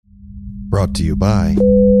Brought to you by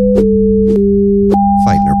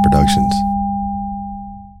Feitner Productions.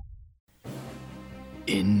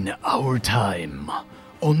 In our time,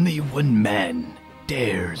 only one man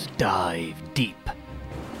dares dive deep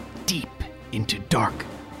into dark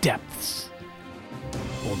depths.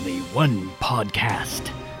 Only one podcast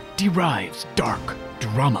derives dark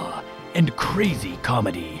drama and crazy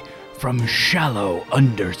comedy from shallow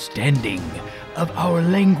understanding of our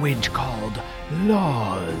language called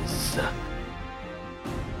laws.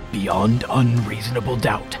 Beyond Unreasonable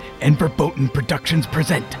Doubt and Verboten Productions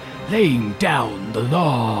present Laying Down the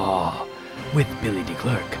Law with Billy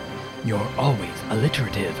DeClerc, your always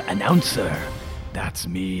alliterative announcer. That's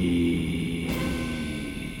me.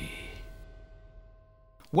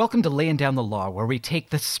 Welcome to Laying Down the Law, where we take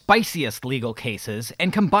the spiciest legal cases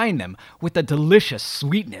and combine them with the delicious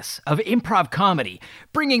sweetness of improv comedy,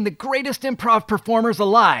 bringing the greatest improv performers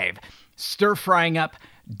alive, stir-frying up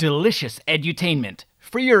delicious edutainment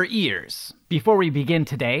for your ears. Before we begin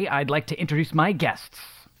today, I'd like to introduce my guests.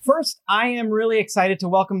 First, I am really excited to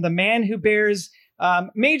welcome the man who bears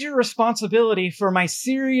major responsibility for my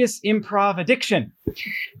serious improv addiction.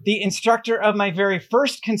 The instructor of my very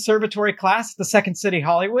first conservatory class at the Second City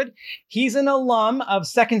Hollywood. He's an alum of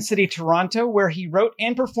Second City Toronto, where he wrote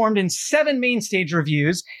and performed in 7 main stage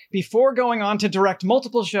reviews before going on to direct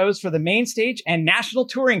multiple shows for the Main Stage and National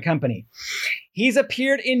Touring Company. He's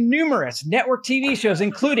appeared in numerous network TV shows,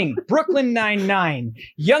 including Brooklyn Nine-Nine,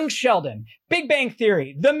 Young Sheldon, Big Bang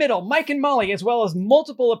Theory, The Middle, Mike and Molly, as well as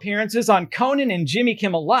multiple appearances on Conan and Jimmy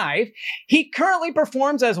Kimmel Live. He currently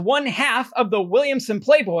performs as one half of the Williamson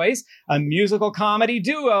Playboys, a musical comedy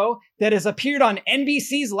duo that has appeared on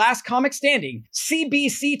NBC's Last Comic Standing,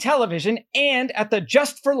 CBC Television, and at the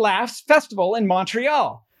Just for Laughs Festival in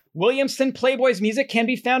Montreal. Williamson Playboy's music can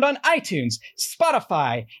be found on iTunes,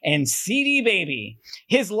 Spotify, and CD Baby.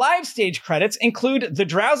 His live stage credits include The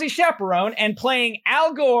Drowsy Chaperone and playing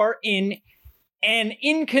Al Gore in An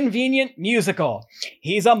Inconvenient Musical.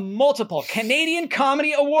 He's a multiple Canadian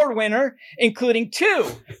Comedy Award winner, including 2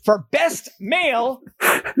 for Best Male.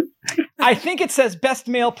 I think it says Best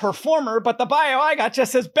Male Performer, but the bio I got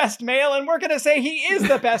just says Best Male, and we're going to say he is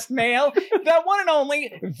the best male, the one and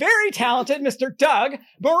only, very talented Mr. Doug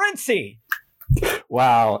Morency.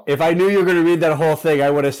 Wow. If I knew you were going to read that whole thing,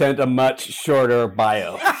 I would have sent a much shorter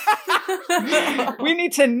bio. We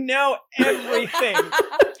need to know everything.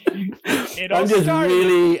 I'm just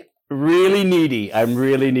really needy. I'm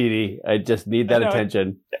really needy. I just need that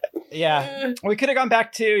attention. Yeah. We could have gone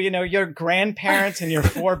back to, your grandparents and your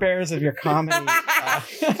forebears of your comedy.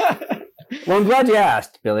 Well, I'm glad you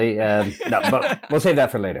asked, Billy. No, but we'll save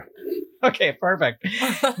that for later. Okay, perfect.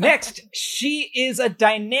 Next, she is a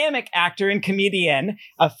dynamic actor and comedian,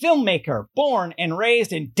 a filmmaker born and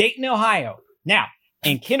raised in Dayton, Ohio. Now,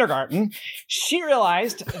 in kindergarten, she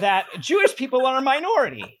realized that Jewish people are a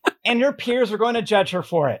minority, and her peers were going to judge her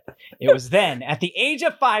for it. It was then, at the age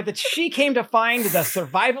of 5, that she came to find the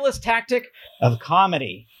survivalist tactic of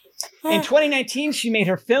comedy. In 2019, she made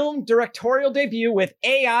her film directorial debut with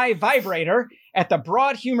AI Vibrator at the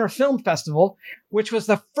Broad Humor Film Festival, which was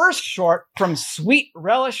the first short from Sweet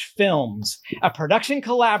Relish Films, a production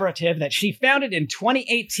collaborative that she founded in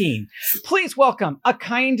 2018. Please welcome a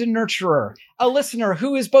kind nurturer, a listener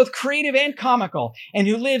who is both creative and comical, and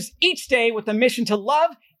who lives each day with the mission to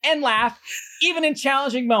love and laugh, even in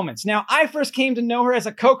challenging moments. Now, I first came to know her as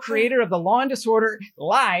a co-creator of the Law and Disorder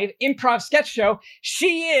live improv sketch show.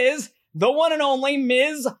 She is the one and only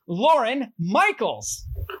Ms. Lauren Michaels.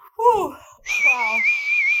 Whew. Wow.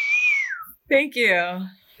 Thank you.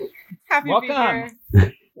 Happy Welcome. to be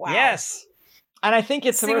here. Wow. Yes. And I think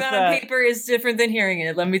it's Seeing worth that on paper is different than hearing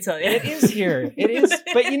it, let me tell you. It is here. It is.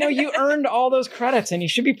 But, you earned all those credits, and you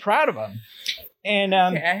should be proud of them. And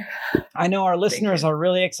Okay. I know our listeners are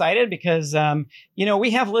really excited because, we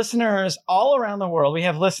have listeners all around the world. We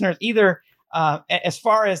have listeners either as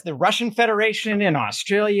far as the Russian Federation in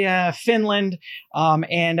Australia, Finland,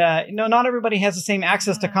 and not everybody has the same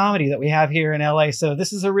access to comedy that we have here in LA. So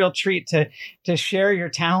this is a real treat to share your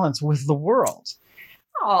talents with the world.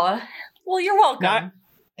 Oh, well, you're welcome.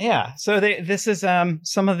 Yeah. So this is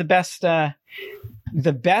some of the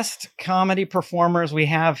best comedy performers we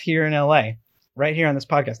have here in LA, right here on this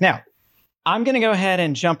podcast. Now, I'm going to go ahead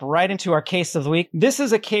and jump right into our case of the week. This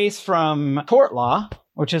is a case from Tort Law,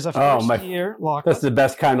 which is a first-year law. That's the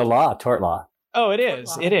best kind of law, tort law. Oh, it is.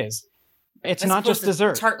 Law. It is. It's not just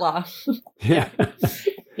dessert. Tart law. Yeah.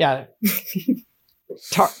 Yeah.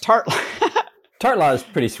 Tart law. Tart law is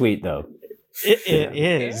pretty sweet, though. It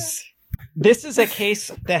is. This is a case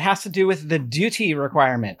that has to do with the duty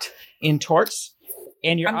requirement in torts.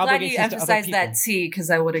 and your I'm glad you obligations to other emphasized people. that T because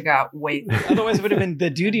I would have got way. Otherwise, it would have been the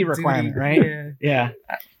duty requirement, right? Yeah. Yeah.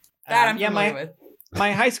 That I'm Yeah, familiar with.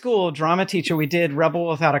 My high school drama teacher, we did Rebel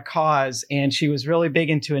Without a Cause, and she was really big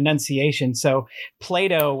into enunciation. So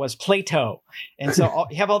Plato was Plato. And so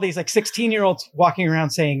you have all these like 16-year-olds walking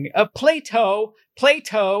around saying, Plato,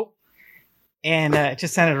 Plato. And it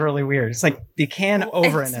just sounded really weird. It's like you can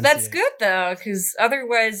over enunciate. That's good though, because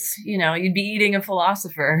otherwise, you'd be eating a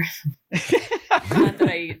philosopher. Not that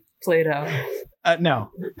I eat Plato. No,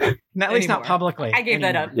 at least not Anymore. publicly. I gave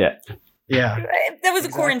that up. Yeah. Yeah. That was a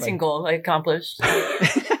Exactly. quarantine goal I accomplished.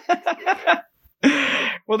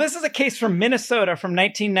 Well, this is a case from Minnesota from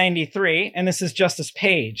 1993, and this is Justice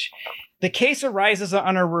Page. The case arises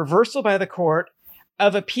on a reversal by the Court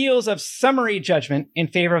of Appeals of summary judgment in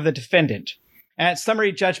favor of the defendant. And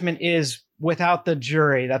summary judgment is without the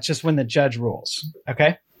jury. That's just when the judge rules.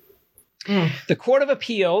 Okay? The Court of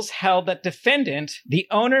Appeals held that defendant, the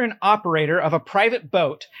owner and operator of a private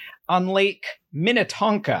boat on Lake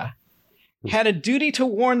Minnetonka, had a duty to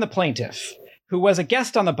warn the plaintiff, who was a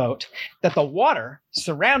guest on the boat, that the water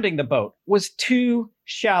surrounding the boat was too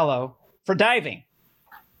shallow for diving.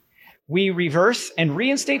 We reverse and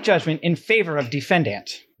reinstate judgment in favor of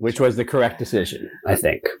defendant. Which was the correct decision, I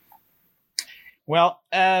think. Well,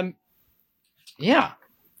 yeah,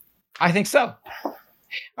 I think so.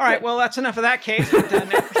 All right, well, that's enough of that case. We're done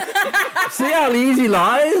now. See how easy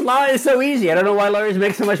law is? Law is so easy. I don't know why lawyers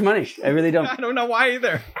make so much money. I really don't. I don't know why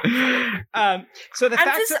either. So the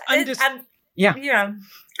facts are undisputed. Yeah. Yeah.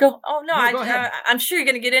 Go. Oh no, No, go ahead. I'm sure you're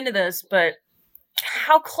going to get into this, but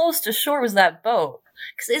how close to shore was that boat?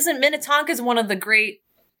 Because isn't Minnetonka one of the Great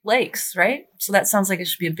Lakes, right? So that sounds like it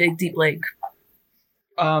should be a big, deep lake.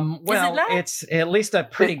 Well, not? it's at least a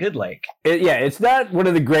pretty good lake. It's not one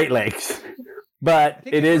of the Great Lakes, but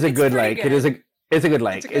it is a good pretty lake. good. It's a good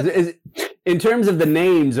lake. In terms of the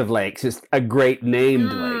names of lakes, it's a great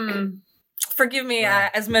named lake. Forgive me,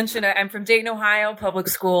 as mentioned, I'm from Dayton, Ohio, public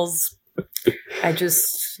schools. I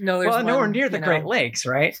just know there's Nowhere one, near the you know. Great Lakes,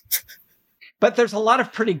 right? But there's a lot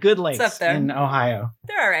of pretty good lakes up there. in Ohio.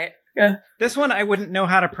 They're all right. Yeah. This one I wouldn't know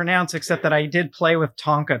how to pronounce, except that I did play with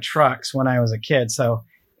Tonka trucks when I was a kid, so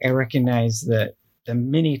I recognize the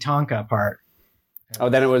mini Tonka part. Oh,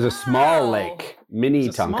 then it was a small Oh. lake, mini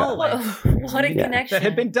It's a small Tonka. lake. What a Yeah. connection. That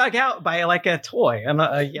had been dug out by like a toy,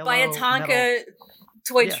 a yellow by a Tonka metal-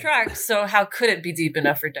 toy Yeah. truck, so how could it be deep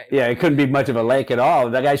enough for diving? Yeah, it couldn't be much of a lake at all.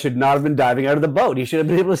 That guy should not have been diving out of the boat. He should have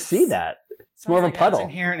been able to see that. It's more of a like That's puddle.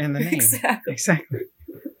 inherent in the name. Exactly. Exactly.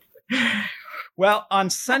 Well, on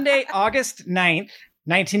Sunday, August 9th,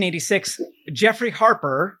 1986, Jeffrey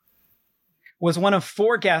Harper was one of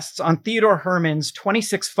 4 guests on Theodore Herman's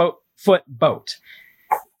 26-foot boat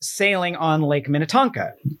sailing on Lake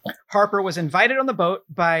Minnetonka. Harper was invited on the boat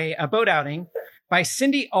by a boat outing by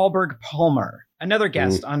Cindy Alberg Palmer, another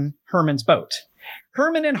guest on Herman's boat.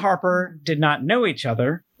 Herman and Harper did not know each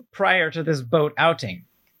other prior to this boat outing.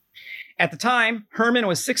 At the time, Herman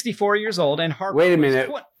was 64 years old and Harper Wait a was minute.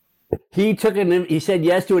 He said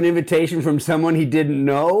yes to an invitation from someone he didn't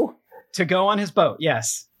know. to go on his boat,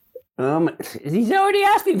 yes. He's already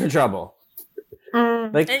asking for trouble.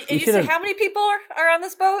 Like And he you should say have. how many people are on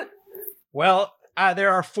this boat? Well,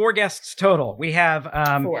 there are 4 guests total. We have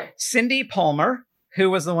 4. Cindy Palmer, who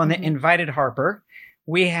was the one that invited Harper.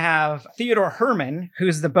 We have Theodore Herman,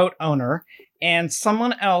 who's the boat owner, and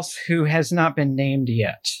someone else who has not been named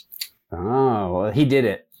yet. Oh, well, he did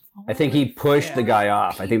it. I think he pushed the guy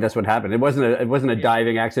off. I think that's what happened. It wasn't a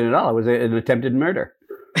diving accident at all. It was an attempted murder.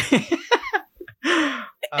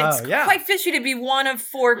 It's quite fishy to be one of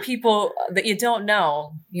 4 people that you don't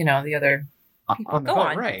know. You know, the other people. On the Go boat,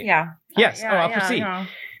 on. right. Yeah. Yes. Yeah, I'll yeah, proceed. yeah.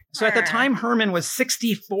 So at the time, Herman was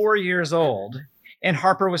 64 years old and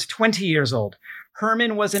Harper was 20 years old.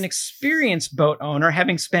 Herman was an experienced boat owner,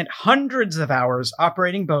 having spent hundreds of hours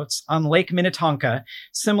operating boats on Lake Minnetonka,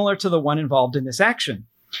 similar to the one involved in this action.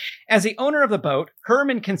 As the owner of the boat,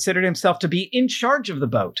 Herman considered himself to be in charge of the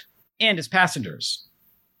boat and his passengers.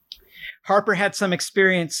 Harper had some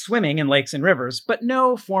experience swimming in lakes and rivers, but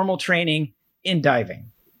no formal training in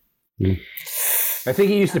diving. I think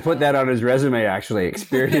he used to put that on his resume, actually.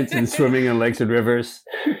 Experience in swimming in lakes and rivers.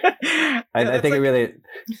 I think it really,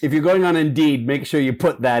 if you're going on Indeed, make sure you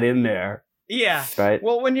put that in there. Yeah. Right.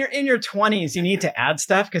 Well, when you're in your 20s, you need to add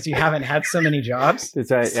stuff because you haven't had so many jobs. That's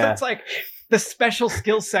right, So yeah. it's like the special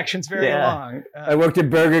skills section's very long. I worked at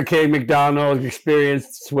Burger King, McDonald's,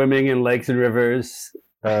 experienced swimming in lakes and rivers,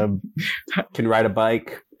 can ride a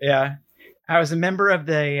bike. Yeah. I was a member of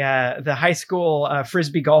the high school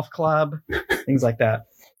Frisbee golf club, things like that.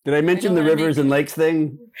 Did I mention I the don't wanna rivers and lakes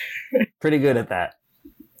thing? Pretty good at that.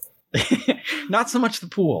 Not so much the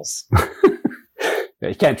pools. Yeah,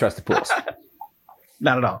 you can't trust the pools.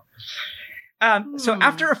 Not at all. So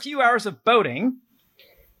after a few hours of boating,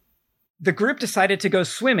 the group decided to go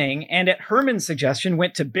swimming and at Herman's suggestion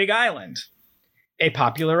went to Big Island, a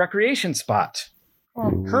popular recreation spot.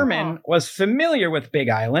 Herman was familiar with Big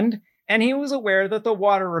Island and he was aware that the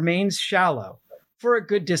water remains shallow for a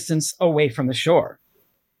good distance away from the shore.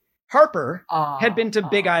 Harper had been to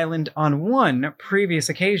Big Island on one previous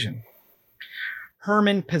occasion.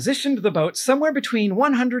 Herman positioned the boat somewhere between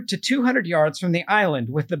 100 to 200 yards from the island,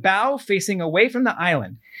 with the bow facing away from the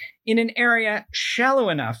island, in an area shallow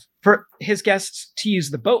enough for his guests to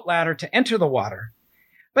use the boat ladder to enter the water,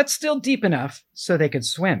 but still deep enough so they could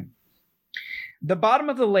swim. The bottom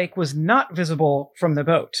of the lake was not visible from the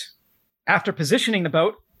boat. After positioning the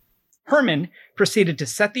boat, Herman proceeded to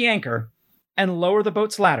set the anchor and lower the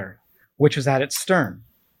boat's ladder, which was at its stern.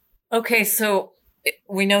 Okay, so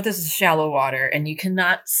we know this is shallow water and you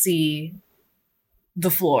cannot see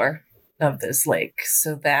the floor of this lake.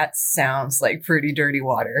 So that sounds like pretty dirty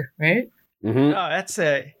water, right? Mm-hmm. Oh, that's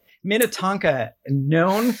a Minnetonka,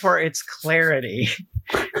 known for its clarity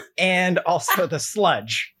and also the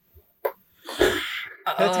sludge. So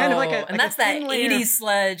it's kind of like and that's that 80s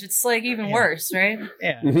sludge. It's like even worse, right?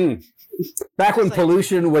 Yeah. Mm-hmm. Back when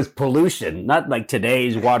pollution was pollution, not like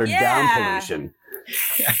today's watered down pollution.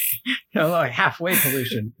 Like halfway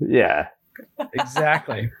pollution. Yeah.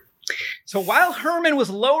 Exactly. So while Herman was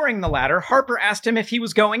lowering the ladder, Harper asked him if he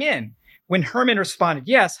was going in. When Herman responded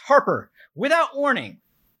yes, Harper, without warning,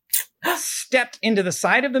 stepped into the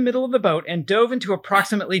side of the middle of the boat and dove into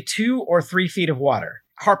approximately 2 or 3 feet of water.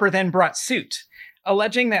 Harper then brought suit,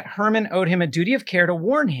 alleging that Herman owed him a duty of care to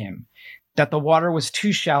warn him that the water was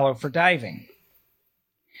too shallow for diving.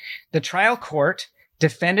 The trial court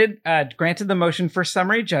granted the motion for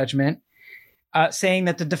summary judgment, saying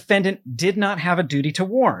that the defendant did not have a duty to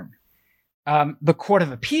warn. The Court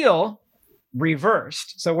of Appeal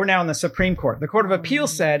reversed. So we're now in the Supreme Court. The Court of Appeal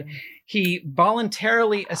said he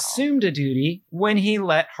voluntarily assumed a duty when he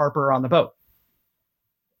let Harper on the boat.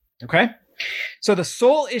 Okay? So the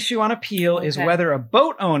sole issue on appeal is whether a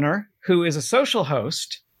boat owner who is a social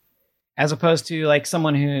host, as opposed to like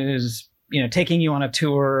someone who's, taking you on a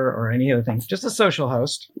tour or any other thing, just a social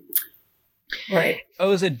host, right,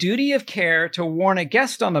 owes a duty of care to warn a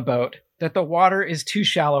guest on the boat that the water is too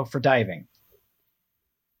shallow for diving.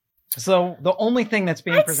 So the only thing that's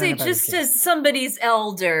being presented by just as somebody's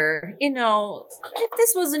elder, if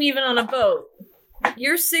this wasn't even on a boat,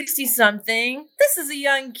 you're 60-something, this is a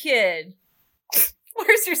young kid.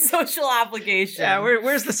 Where's your social obligation? Yeah,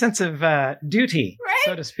 where's the sense of duty, right?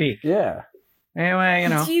 so to speak? Yeah. Anyway,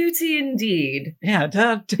 Duty indeed.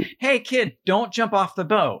 Yeah. Hey, kid, don't jump off the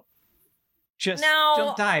boat. Just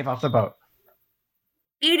don't dive off the boat.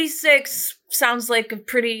 86 sounds like a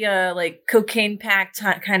pretty cocaine-packed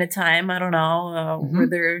kind of time. I don't know.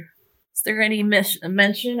 Is there any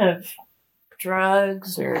mention of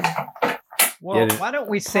drugs or? Well, why don't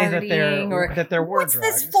we say that there were what's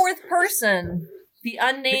drugs? This fourth person? The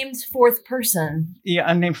unnamed fourth person. Yeah,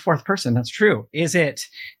 unnamed fourth person. That's true. Is it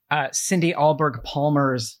Cindy Alberg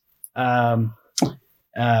Palmer's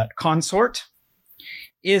consort?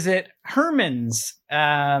 Is it Herman's?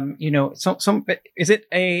 Is it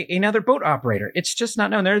another boat operator? It's just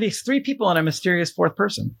not known. There are these 3 people and a mysterious fourth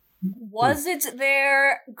person. Was it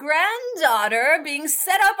their granddaughter being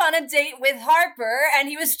set up on a date with Harper and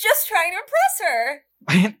he was just trying to impress her?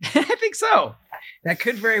 I think so. That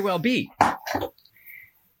could very well be.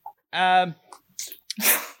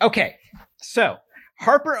 Okay, so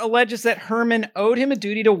Harper alleges that Herman owed him a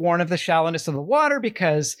duty to warn of the shallowness of the water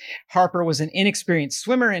because Harper was an inexperienced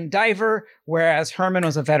swimmer and diver, whereas Herman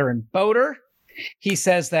was a veteran boater. He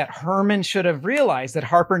says that Herman should have realized that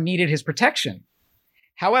Harper needed his protection.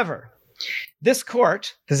 However, this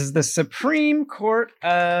is the Supreme Court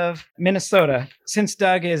of Minnesota. Since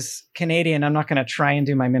Doug is Canadian, I'm not going to try and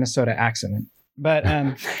do my Minnesota accent. But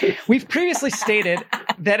we've previously stated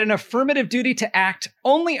that an affirmative duty to act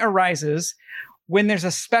only arises when there's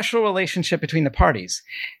a special relationship between the parties.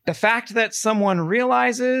 The fact that someone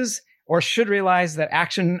realizes or should realize that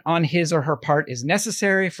action on his or her part is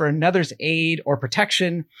necessary for another's aid or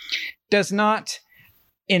protection does not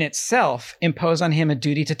in itself impose on him a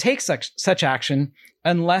duty to take such action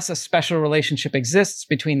unless a special relationship exists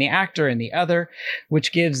between the actor and the other,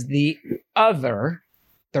 which gives the other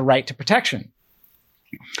the right to protection.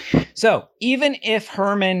 So even if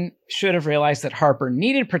Herman should have realized that Harper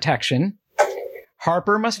needed protection,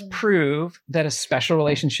 Harper must prove that a special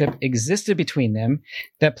relationship existed between them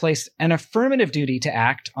that placed an affirmative duty to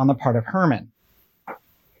act on the part of Herman.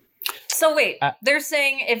 So wait, they're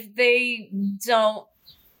saying if they don't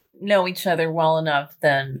know each other well enough,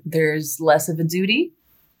 then there's less of a duty?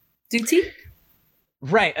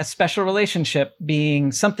 Right. A special relationship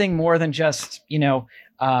being something more than just, you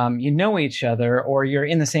know each other or you're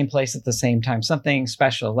in the same place at the same time. Something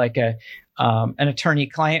special, like an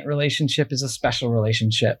attorney-client relationship is a special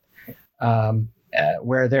relationship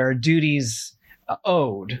where there are duties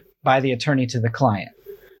owed by the attorney to the client.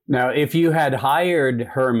 Now, if you had hired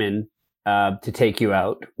Herman to take you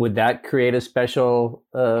out, would that create a special,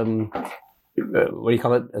 what do you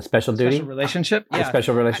call it? A special duty? Special relationship? Yeah. A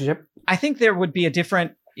special relationship? I think there would be a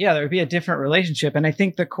different relationship. And I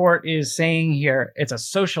think the court is saying here it's a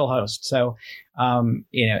social host. So,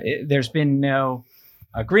 there's been no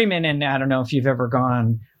agreement. And I don't know if you've ever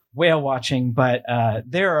gone whale watching, but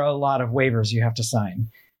there are a lot of waivers you have to sign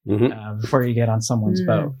before you get on someone's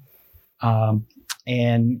boat.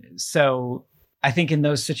 And so I think in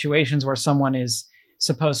those situations where someone is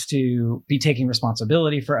supposed to be taking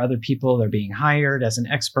responsibility for other people, they're being hired as an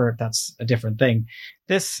expert, that's a different thing.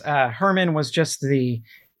 This Herman was just he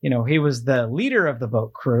was the leader of the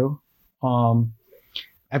boat crew.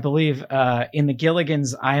 I believe in the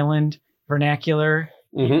Gilligan's Island vernacular,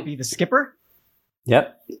 he'd be the skipper.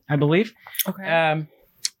 Yep. I believe. Okay.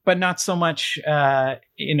 But not so much,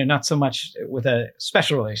 not so much with a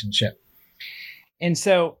special relationship. And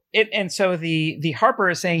so the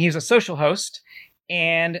Harper is saying he's a social host,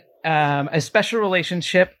 and a special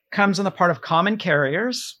relationship comes on the part of common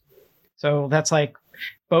carriers. So that's like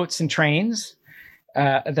boats and trains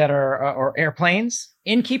that are or airplanes,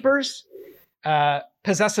 innkeepers,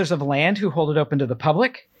 possessors of land who hold it open to the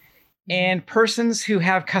public, and persons who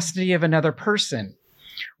have custody of another person,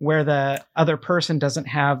 where the other person doesn't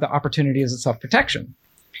have the opportunities of self-protection.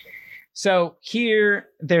 So here,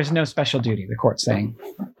 there's no special duty, the court's saying.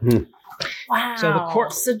 Wow. So the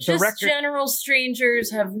court, general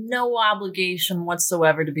strangers have no obligation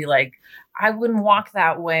whatsoever to be like, I wouldn't walk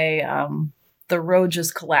that way. The road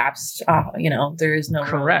just collapsed. There is no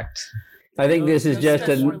correct. Road. I think this is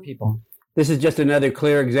just another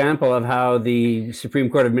clear example of how the Supreme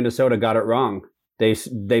Court of Minnesota got it wrong.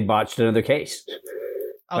 They botched another case.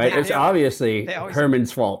 Right? It's obviously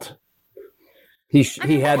Herman's fault. What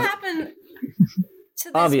happened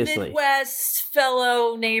to this Midwest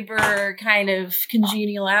fellow neighbor kind of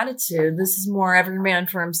congenial attitude? This is more every man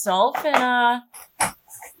for himself, and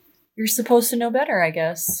you're supposed to know better, I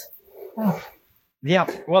guess. Oh. Yeah.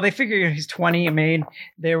 Well, they figure he's 20. I mean,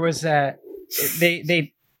 there was they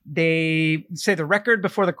say the record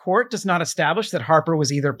before the court does not establish that Harper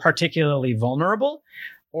was either particularly vulnerable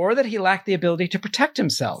or that he lacked the ability to protect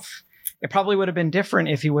himself. It probably would have been different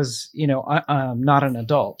if he was, not an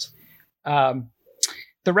adult. The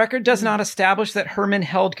record does not establish that Herman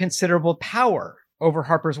held considerable power over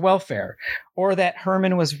Harper's welfare, or that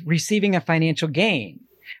Herman was receiving a financial gain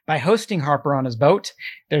by hosting Harper on his boat.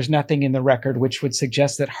 There's nothing in the record which would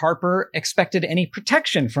suggest that Harper expected any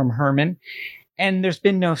protection from Herman, and there's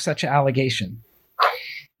been no such allegation.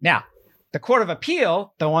 Now, the Court of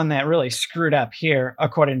Appeal, the one that really screwed up here,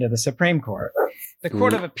 according to the Supreme Court, the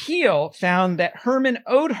Court of Appeal found that Herman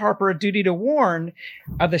owed Harper a duty to warn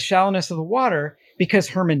of the shallowness of the water because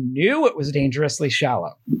Herman knew it was dangerously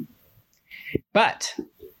shallow. But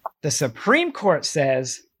the Supreme Court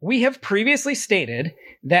says, we have previously stated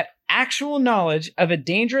that actual knowledge of a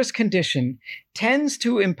dangerous condition tends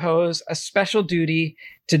to impose a special duty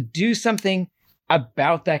to do something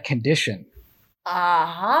about that condition. However,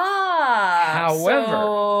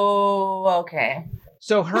 okay.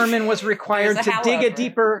 So Herman was required to dig a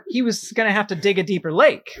deeper. He was going to have to dig a deeper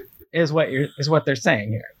lake, is what they're saying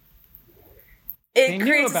here. It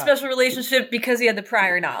creates a special relationship because he had the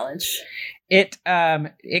prior knowledge. It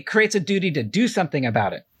creates a duty to do something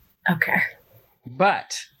about it. Okay.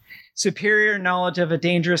 But superior knowledge of a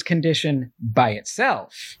dangerous condition by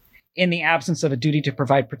itself, in the absence of a duty to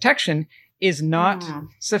provide protection, is not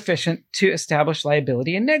sufficient to establish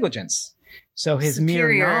liability and negligence. So his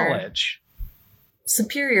mere knowledge.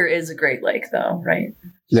 Superior is a Great Lake, though, right?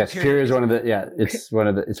 Yeah, Superior is one of the. Yeah, it's one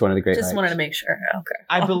of the Great Lakes. Just wanted to make sure. Okay.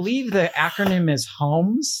 I believe the acronym is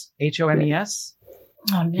HOMES, HOMES.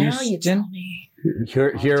 Oh, now you tell me.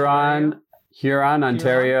 Huron,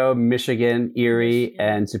 Ontario, Michigan, Erie,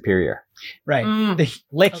 and Superior. Right. The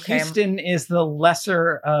Lake Houston is the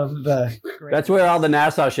lesser of the. That's where all the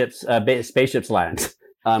NASA ships, spaceships land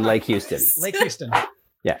on Lake Houston. Lake Houston.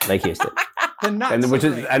 Yeah, Lake Houston. And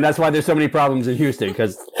that's why there's so many problems in Houston,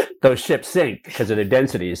 because those ships sink because of their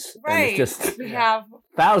densities. Right. And it's just we have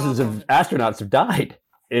thousands of astronauts have died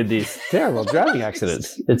in these terrible drowning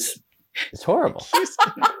accidents. It's horrible.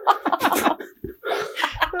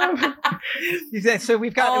 So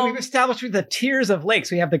we've established the tiers of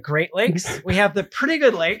lakes. We have the Great Lakes, we have the pretty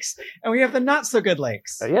good lakes, and we have the not so good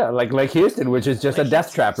lakes. Yeah, like Lake Houston, which is just a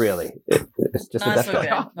death trap, really. It's just not a death so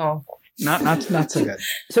trap. Good. No. Not so good.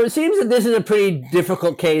 So it seems that this is a pretty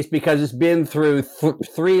difficult case because it's been through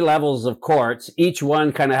three levels of courts, each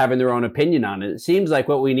one kind of having their own opinion on it. It seems like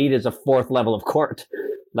what we need is a fourth level of court,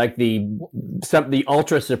 like the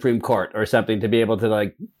ultra Supreme Court or something, to be able to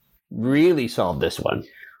like really solve this one.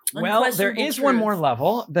 Well, there is one more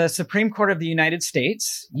level, the Supreme Court of the United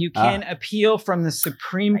States. You can appeal from the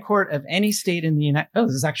Supreme Court of any state in the United... Oh,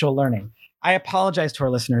 this is actual learning. I apologize to our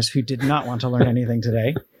listeners who did not want to learn anything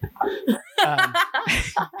today.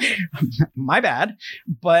 My bad.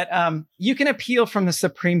 But you can appeal from the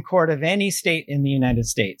Supreme Court of any state in the United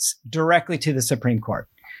States directly to the Supreme Court.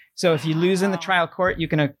 So if you lose in the trial court, you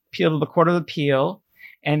can appeal to the Court of Appeal.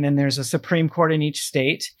 And then there's a Supreme Court in each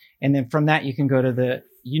state. And then from that, you can go to the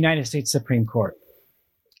United States Supreme Court.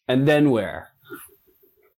 And then where?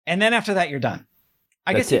 And then after that, you're done.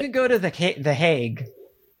 I guess you could go to the Hague.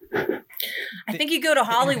 I think you go to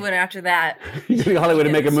Hollywood after that. You go to Hollywood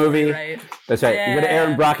and make a movie. Right. That's right. Yeah, you go to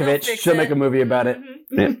Erin Brockovich. She'll make a movie about it.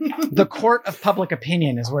 Mm-hmm. Yeah. The Court of Public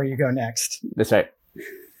Opinion is where you go next. That's right.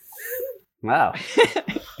 Wow.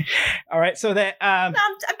 All right. So that I'm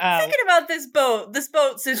thinking about this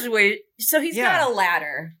boat situation. So he's got a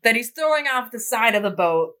ladder that he's throwing off the side of the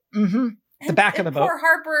boat. Mm-hmm. The back of the boat. Poor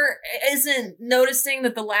Harper isn't noticing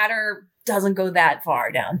that the ladder doesn't go that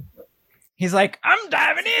far down. He's like, I'm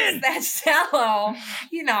diving in. It's that shallow,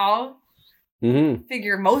 you know. Mm-hmm.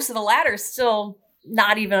 Figure most of the ladder's still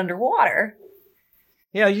not even underwater.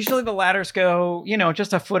 Yeah, usually the ladders go,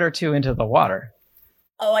 just a foot or two into the water.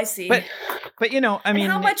 Oh, I see. But I mean,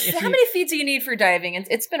 how many feet do you need for diving?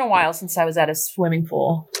 It's been a while since I was at a swimming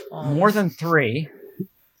pool. More than 3.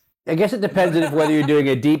 I guess it depends on whether you're doing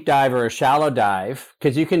a deep dive or a shallow dive,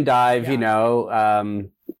 because you can dive,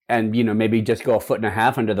 and maybe just go 1.5 feet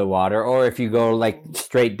under the water, or if you go like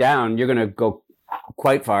straight down, you're going to go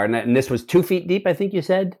quite far. And this was 2 feet deep, I think you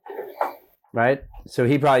said, right? So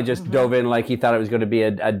he probably just dove in like he thought it was going to be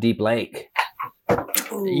a deep lake.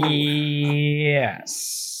 Yes.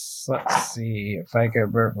 Let's see if I go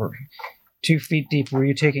 2 feet deep. Were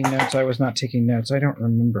you taking notes? I was not taking notes. I don't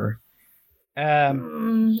remember. I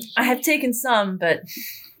have taken some, but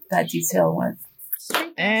that detail went.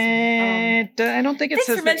 And I don't think it says.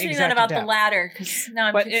 Thanks for mentioning that about the ladder, because now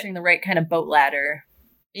I'm picturing the right kind of boat ladder.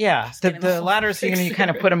 Yeah, the ladders, you kind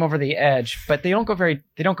of put them over the edge, but they don't go very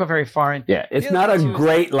far. Yeah, it's not a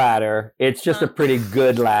great ladder. It's just a pretty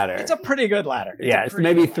good ladder. It's a pretty good ladder. It's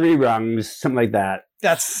maybe 3 rungs, something like that.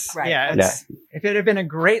 That's right. If it had been a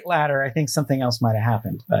great ladder, I think something else might have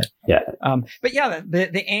happened. But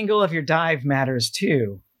the angle of your dive matters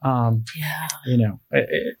too. But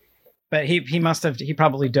he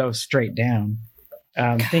probably dove straight down,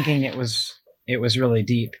 thinking it was really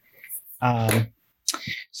deep.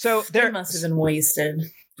 So there must have been wasted.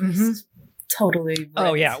 Mm-hmm. Totally. Right.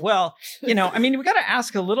 Oh yeah. Well, we got to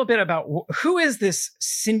ask a little bit about who is this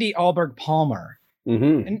Cindy Alberg Palmer.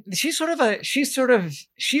 Mm-hmm. And she's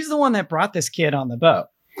the one that brought this kid on the boat.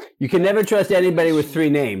 You can never trust anybody with 3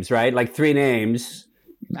 names, right? Like 3 names.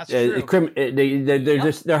 That's true.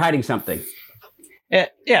 They're hiding something.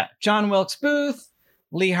 John Wilkes Booth,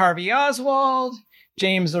 Lee Harvey Oswald,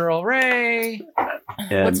 James Earl Ray.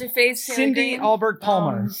 What's her face? Cindy Alberg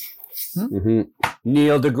Palmer.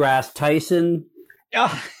 Neil deGrasse Tyson.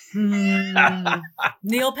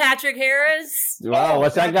 Neil Patrick Harris. Wow,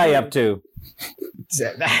 what's that guy up to?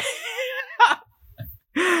 Too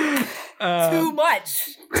much.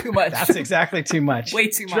 That's exactly too much. Way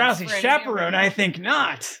too much. Drowsy Chaperone, I think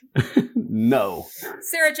not. No.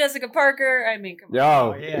 Sarah Jessica Parker. I mean, come on.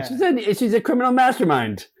 Oh, yeah. She's a criminal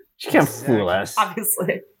mastermind. She can't fool us.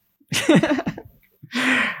 Obviously.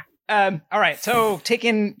 All right. So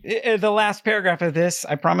taking the last paragraph of this,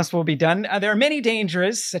 I promise we'll be done. There are many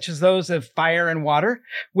dangers, such as those of fire and water,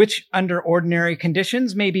 which under ordinary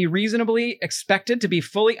conditions may be reasonably expected to be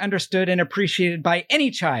fully understood and appreciated by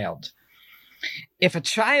any child. If a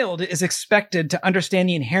child is expected to understand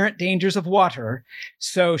the inherent dangers of water,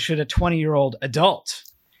 so should a 20-year-old adult.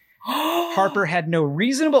 Harper had no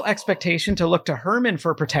reasonable expectation to look to Herman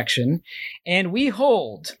for protection, and we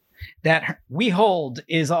hold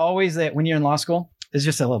is always that when you're in law school, this is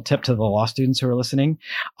just a little tip to the law students who are listening,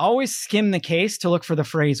 always skim the case to look for the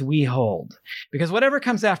phrase we hold, because whatever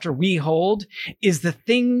comes after we hold is the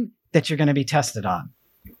thing that you're going to be tested on.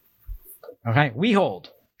 Okay, we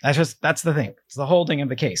hold. That's the thing. It's the holding of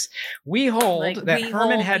the case. We hold that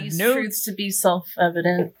Herman had no truths to be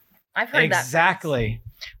self-evident. I've heard that. Exactly.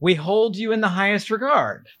 We hold you in the highest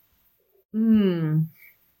regard.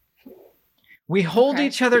 We hold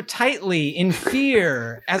each other tightly in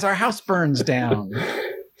fear as our house burns down.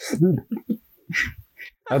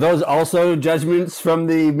 Are those also judgments from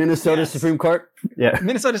the Minnesota Supreme Court? Yeah.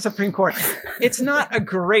 Minnesota Supreme Court. It's not a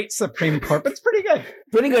great Supreme Court, but it's pretty good.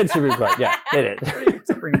 Pretty good Supreme Court. Yeah, it is. Pretty good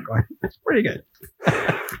Supreme Court. Pretty good.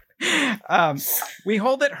 We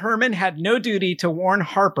hold that Herman had no duty to warn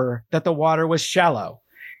Harper that the water was shallow.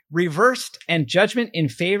 Reversed and judgment in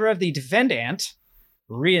favor of the defendant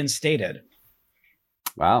reinstated.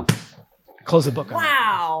 Wow. Close the book.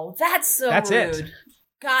 Wow. That's rude. It.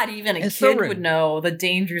 God, even a kid would know the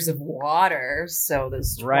dangers of water. So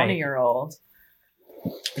this 20-year-old.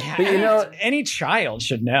 Yeah, but any child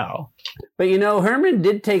should know. But Herman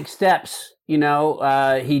did take steps. He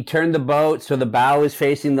turned the boat so the bow was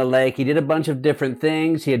facing the lake. He did a bunch of different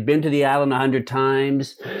things. He had been to the island 100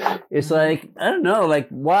 times. It's like, I don't know, like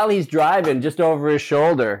while he's driving just over his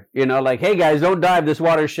shoulder, like, hey guys, don't dive. This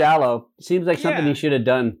water's shallow. Seems like something he should have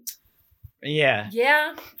done. Yeah.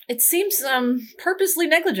 Yeah. It seems purposely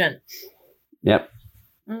negligent. Yep.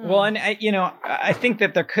 Well, and I think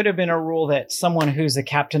that there could have been a rule that someone who's a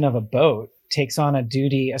captain of a boat takes on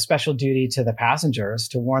a special duty to the passengers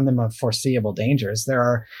to warn them of foreseeable dangers. There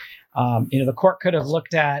are, the court could have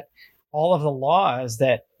looked at all of the laws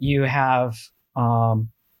that you have, on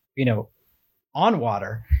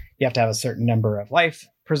water. You have to have a certain number of life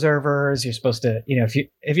preservers. You're supposed to, if you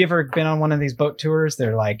ever been on one of these boat tours,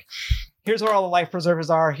 they're like, here's where all the life preservers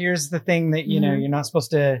are. Here's the thing that, you're not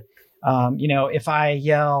supposed to, if I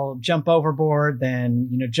yell, jump overboard,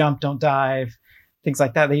 then, jump, don't dive, things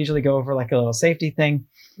like that. They usually go over like a little safety thing.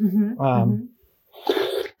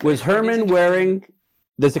 Was Herman wearing,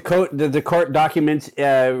 does the court documents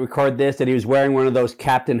record this, that he was wearing one of those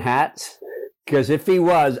captain hats? Because if he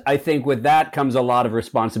was, I think with that comes a lot of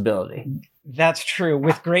responsibility. That's true.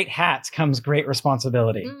 With great hats comes great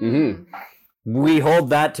responsibility. We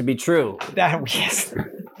hold that to be true. Yes,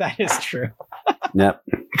 that is true. Yep,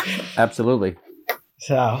 absolutely.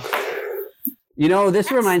 So,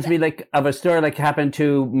 this reminds me of a story happened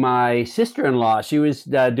to my sister-in-law. She was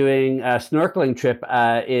doing a snorkeling trip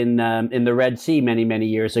in the Red Sea many, many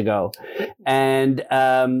years ago, and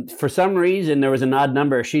for some reason there was an odd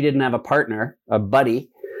number. She didn't have a partner, a buddy.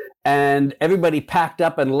 And everybody packed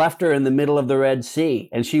up and left her in the middle of the Red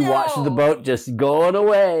Sea. And she watched the boat just going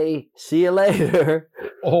away. See you later.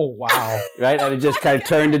 Oh, wow. Right? And it just kind of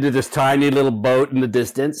turned into this tiny little boat in the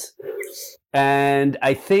distance. And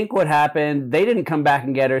I think what happened, they didn't come back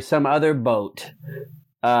and get her. Some other boat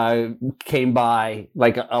came by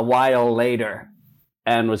a while later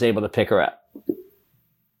and was able to pick her up.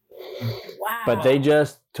 Wow. But they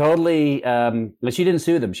just totally, she didn't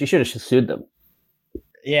sue them. She should have sued them.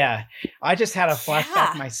 Yeah, I just had a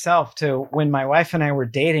flashback myself to when my wife and I were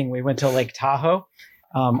dating. We went to Lake Tahoe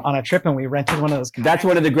on a trip, and we rented one of those kayaks. That's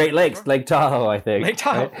one of the Great Lakes, Lake Tahoe, I think. Lake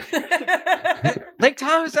Tahoe. Right? Lake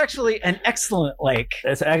Tahoe is actually an excellent lake.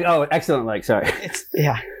 Excellent lake. Sorry.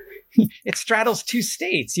 It straddles two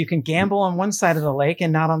states. You can gamble on one side of the lake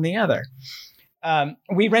and not on the other.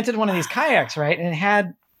 We rented one of these kayaks, right? And it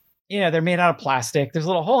had, they're made out of plastic. There's a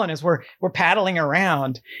little hole in it. As we're paddling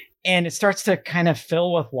around. And it starts to kind of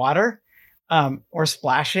fill with water or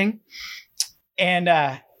splashing. And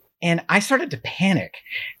I started to panic.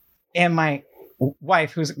 And my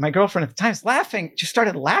wife, who's my girlfriend at the time, just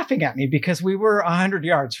started laughing at me because we were 100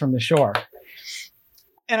 yards from the shore.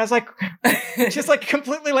 And I was like, just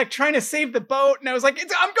completely trying to save the boat. And I was like,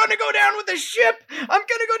 I'm going to go down with the ship. I'm going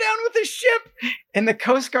to go down with the ship. And the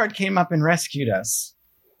Coast Guard came up and rescued us.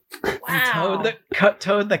 Wow. And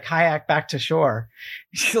towed the kayak back to shore.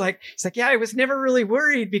 She's like, yeah, I was never really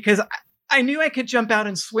worried because I knew I could jump out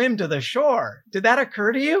and swim to the shore. Did that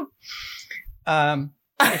occur to you?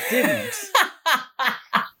 It didn't.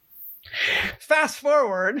 Fast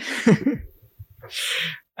forward.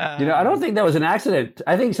 I don't think that was an accident.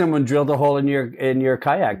 I think someone drilled a hole in your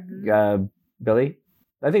kayak, Billy.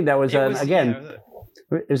 I think that was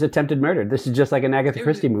it was attempted murder. This is just like an Agatha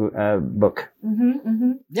Christie book.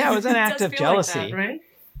 Yeah, it was an act of jealousy. Like that, right?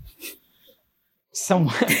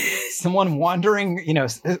 Someone wandering,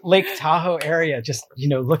 Lake Tahoe area, just,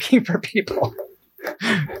 looking for people.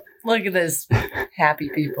 Look at this. Happy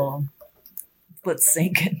people. Let's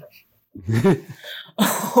sink it.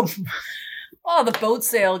 The boat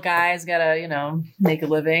sale guy's gotta, make a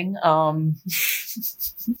living.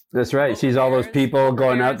 That's right. Sees all those people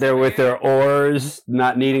going out there with their oars,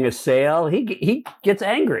 not needing a sail. He gets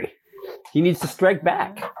angry. He needs to strike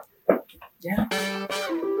back. Yeah.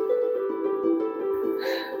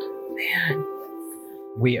 Man.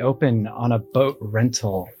 we open on a boat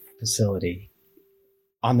rental facility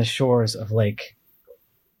on the shores of Lake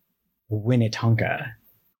Winnetonka.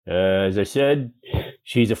 As I said,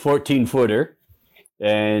 she's a 14-footer,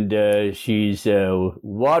 and she's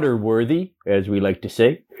water-worthy, as we like to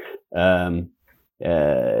say. Be a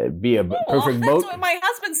perfect boat. That's what my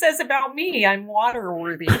husband says about me. I'm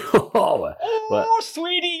water-worthy.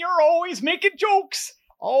 Sweetie, you're always making jokes.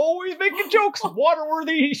 Always making jokes.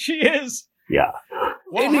 Water-worthy she is. Yeah.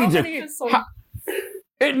 Well,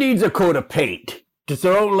 it needs a coat of paint.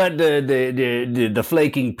 So don't let the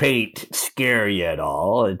flaking paint scare you at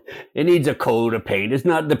all. It needs a coat of paint. It's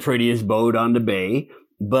not the prettiest boat on the bay,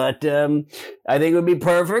 but I think it would be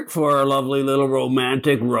perfect for a lovely little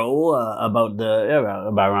romantic row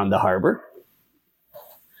around the harbor.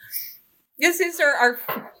 This is our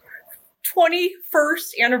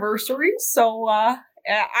 21st anniversary, so I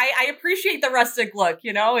appreciate the rustic look.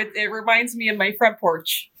 You know, it reminds me of my front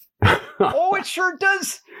porch. Oh, it sure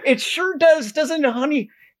does. It sure does, doesn't it,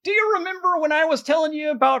 honey? Do you remember when I was telling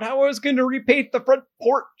you about how I was going to repaint the front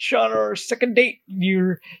porch on our second date?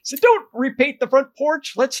 You said, don't repaint the front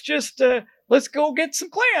porch. Let's just, let's go get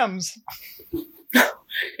some clams.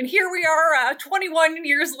 And here we are 21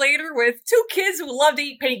 years later with 2 kids who love to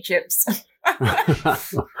eat paint chips.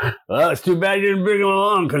 Well, it's too bad you didn't bring them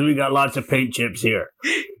along because we got lots of paint chips here.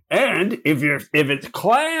 And if it's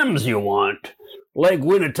clams you want, Lake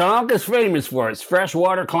Winnetonka is famous for its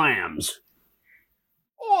freshwater clams.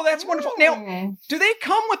 Oh, that's wonderful. Now, do they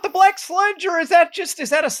come with the black sludge, or is that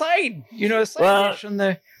a side? You know, a side dish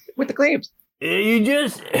with the clams.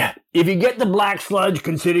 If you get the black sludge,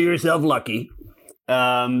 consider yourself lucky.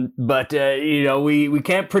 But we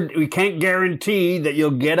can't guarantee that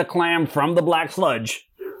you'll get a clam from the black sludge.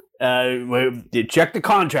 Check the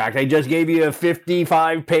contract. I just gave you a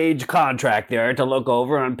 55-page contract there to look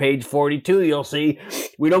over. On page 42, you'll see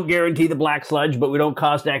we don't guarantee the black sludge, but we don't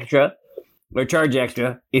cost extra or charge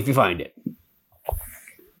extra if you find it.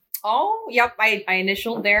 Oh, yep. I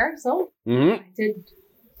initialed there, so I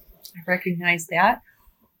recognize that.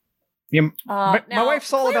 Yeah, my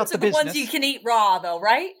wife's all about the business. The ones you can eat raw, though,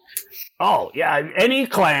 right? Oh, yeah. Any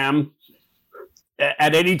clam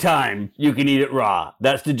at any time, you can eat it raw.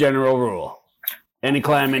 That's the general rule. Any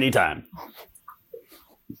clam, anytime.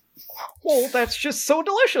 Oh, that's just so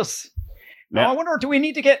delicious. Yeah. Now, I wonder,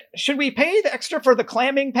 should we pay the extra for the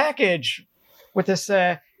clamming package with this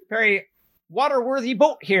very water-worthy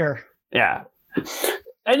boat here? Yeah.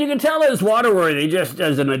 And you can tell it's water-worthy, just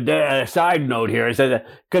as a side note here,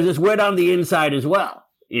 because it's wet on the inside as well.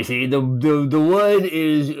 You see, the wood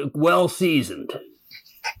is well-seasoned.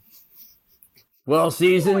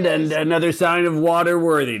 Well-seasoned and another sign of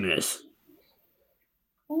water-worthiness.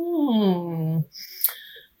 Oh,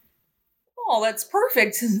 that's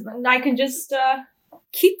perfect. I can just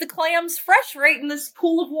keep the clams fresh right in this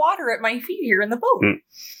pool of water at my feet here in the boat.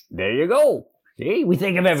 There you go. See, we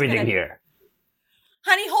think of everything here.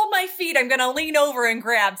 Honey, hold my feet. I'm going to lean over and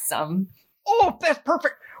grab some. Oh, that's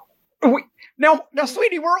perfect. Now,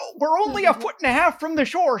 sweetie, we're only a foot and a half from the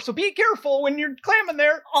shore, so be careful when you're clamming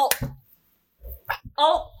there.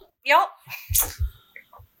 Oh, yep.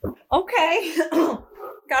 Okay.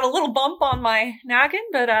 Got a little bump on my noggin,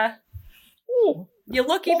 but you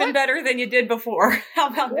look even better than you did before. How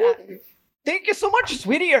about that? Thank you so much,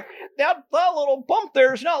 sweetie. That little bump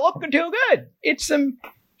there is not looking too good. It's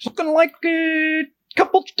looking like a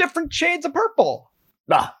couple different shades of purple.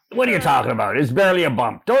 What are you talking about? It's barely a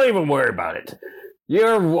bump. Don't even worry about it.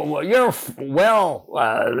 You're well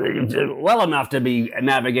enough to be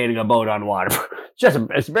navigating a boat on water.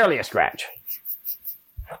 It's barely a scratch.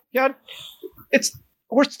 Yeah,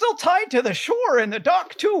 we're still tied to the shore and the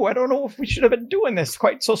dock too. I don't know if we should have been doing this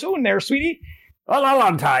quite so soon there, sweetie. Well, I'll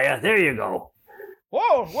untie you. There you go.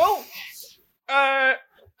 Whoa, well, I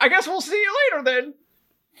guess we'll see you later then.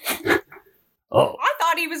 Oh. I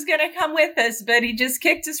thought he was going to come with us, but he just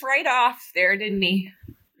kicked us right off there, didn't he?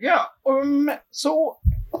 Yeah, so...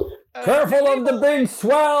 Careful of the big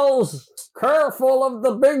swells! Careful of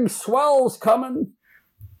the big swells coming!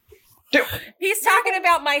 He's talking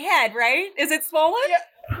about my head, right? Is it swollen?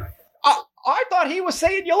 Yeah. I thought he was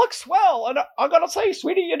saying you look swell, and I gotta say,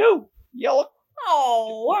 sweetie, you do. You look...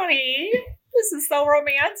 Oh, honey, this is so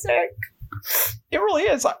romantic. It really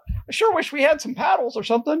is. I sure wish we had some paddles or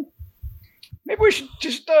something. Maybe we should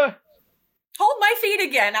just, Hold my feet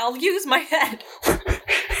again. I'll use my head.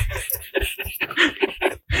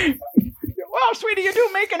 Wow, sweetie, you do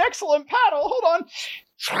make an excellent paddle. Hold on.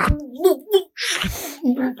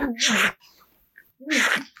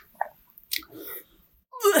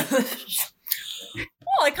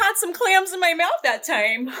 Well, I caught some clams in my mouth that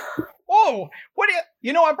time. Whoa, what do you...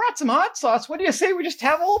 I brought some hot sauce. What do you say we just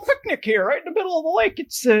have a little picnic here right in the middle of the lake?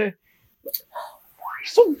 It's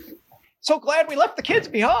so glad we left the kids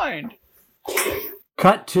behind.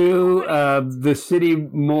 Cut to the city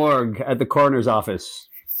morgue at the coroner's office.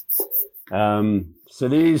 So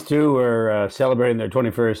these two were celebrating their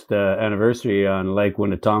 21st anniversary on Lake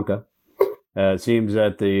Winnetonka. It seems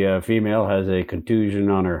that the female has a contusion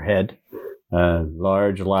on her head,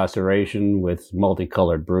 large laceration with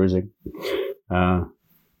multicolored bruising.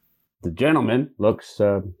 The gentleman looks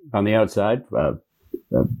on the outside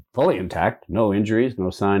fully intact, no injuries, no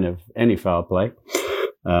sign of any foul play.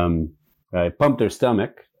 I pumped their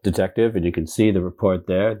stomach, detective, and you can see the report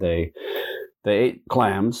there. They ate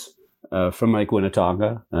clams from Lake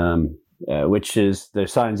Winnetonka, which is,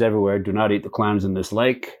 there's signs everywhere, do not eat the clams in this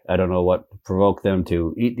lake. I don't know what provoked them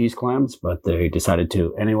to eat these clams, but they decided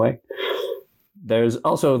to anyway. There's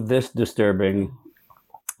also this disturbing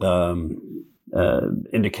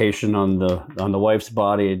indication on the wife's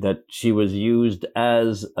body that she was used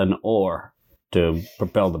as an oar to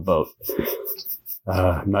propel the boat.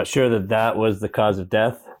 I'm not sure that was the cause of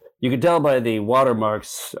death. You could tell by the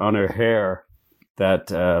watermarks on her hair that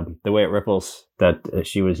the way it ripples, that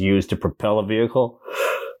she was used to propel a vehicle.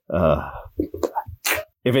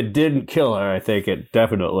 If it didn't kill her, I think it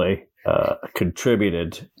definitely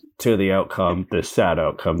contributed to the outcome, the sad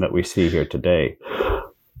outcome that we see here today.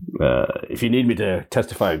 If you need me to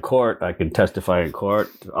testify in court, I can testify in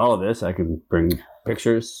court. All of this, I can bring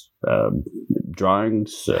pictures,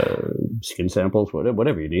 drawings, skin samples,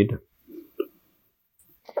 whatever you need.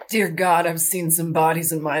 Dear God, I've seen some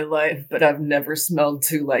bodies in my life, but I've never smelled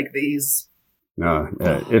two like these. No,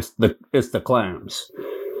 it's the clams.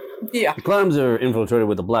 Yeah. The clams are infiltrated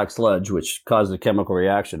with a black sludge, which causes a chemical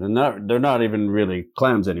reaction. And they're not even really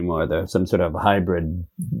clams anymore. They're some sort of hybrid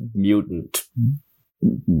mutant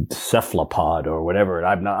cephalopod or whatever.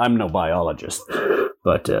 I'm no biologist,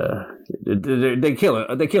 but they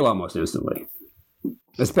kill almost instantly,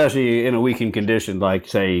 especially in a weakened condition, like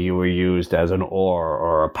say you were used as an oar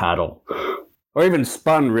or a paddle, or even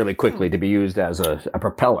spun really quickly to be used as a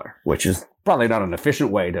propeller, which is probably not an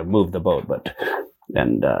efficient way to move the boat. But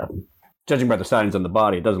judging by the signs on the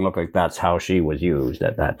body, it doesn't look like that's how she was used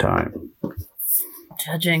at that time.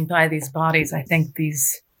 Judging by these bodies, I think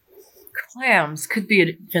these clams could be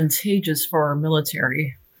advantageous for our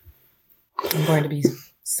military. I'm going to be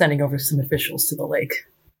sending over some officials to the lake.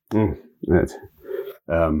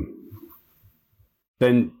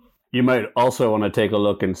 Then you might also want to take a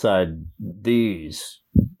look inside these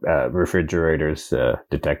refrigerators,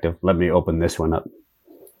 detective. Let me open this one up.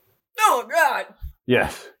 Oh, God!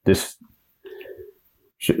 Yes, this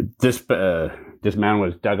man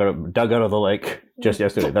was dug out of the lake just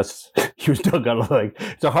yesterday. He was dug out of the lake.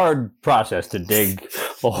 It's a hard process to dig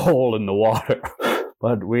a hole in the water,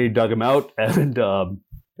 but we dug him out, and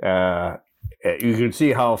you can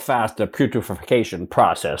see how fast the putrefaction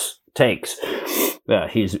process takes.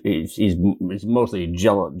 He's mostly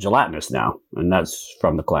gelatinous now, and that's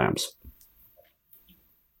from the clams.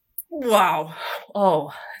 Wow.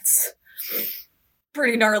 Oh, it's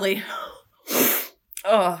pretty gnarly.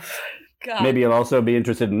 Oh, God. Maybe you'll also be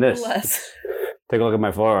interested in this. Bless. Take a look at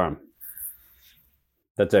my forearm.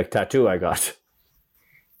 That's a tattoo I got.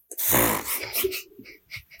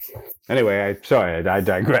 Anyway, I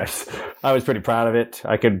digress. I was pretty proud of it.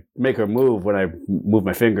 I could make her move when I move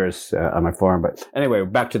my fingers on my forearm. But anyway,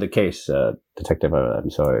 back to the case, Detective. I'm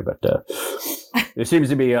sorry, but there seems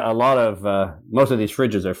to be a lot of... most of these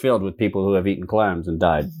fridges are filled with people who have eaten clams and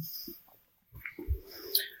died.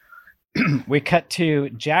 We cut to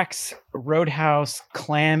Jack's Roadhouse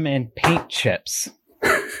clam and paint chips.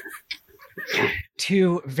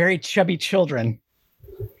 Two very chubby children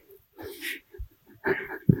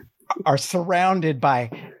are surrounded by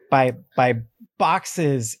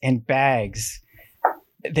boxes and bags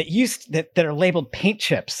that are labeled paint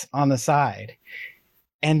chips on the side.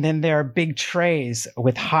 And then there are big trays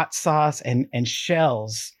with hot sauce and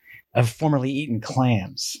shells of formerly eaten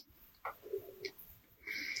clams.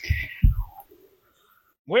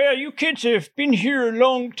 Well, you kids have been here a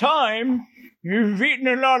long time. You've eaten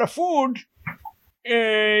a lot of food.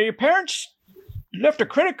 Your parents left a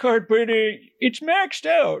credit card, but it's maxed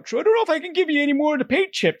out. So I don't know if I can give you any more of the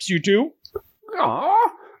paint chips, you two.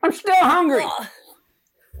 Aw, I'm still hungry.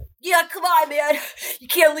 Yeah, come on, man. You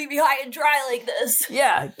can't leave me high and dry like this.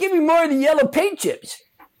 Yeah, give me more of the yellow paint chips.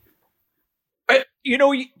 I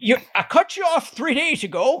cut you off 3 days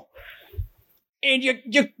ago. And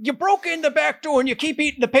you broke in the back door and you keep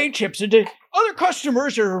eating the paint chips. And the other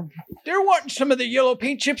customers they're wanting some of the yellow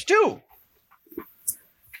paint chips too.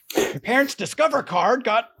 Your parents' Discover card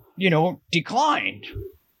got declined.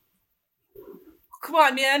 Come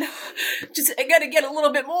on, man. I gotta get a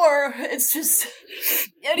little bit more. It's just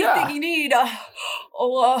anything you need.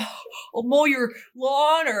 I'll mow your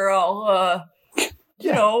lawn, or I'll,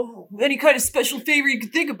 any kind of special favor you can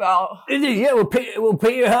think about. Yeah, we'll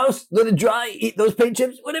paint your house, let it dry, eat those paint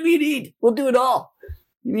chips, whatever you need. We'll do it all.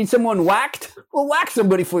 You need someone whacked? We'll whack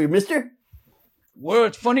somebody for you, mister. Well,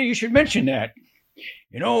 it's funny you should mention that.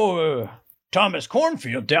 Thomas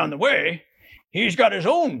Cornfield down the way, he's got his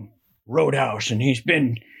own roadhouse, and he's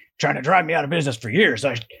been trying to drive me out of business for years.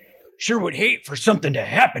 I sure would hate for something to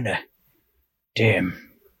happen to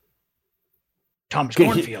Thomas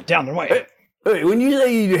Cornfield down the way. When you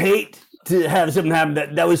say you hate to have something happen,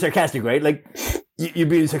 that was sarcastic, right? Like, you're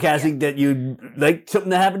being sarcastic that you'd like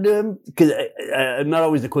something to happen to him? Because I'm not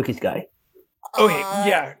always the quickest guy. Okay,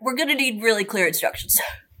 yeah. We're going to need really clear instructions.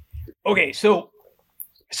 Okay, so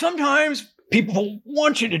sometimes people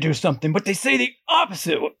want you to do something, but they say the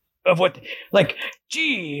opposite of what, like,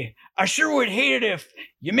 gee, I sure would hate it if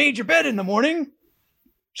you made your bed in the morning.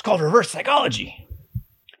 It's called reverse psychology.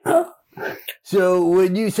 Huh? So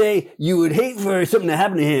when you say you would hate for something to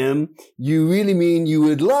happen to him, you really mean you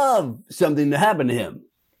would love something to happen to him?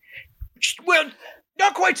 Well,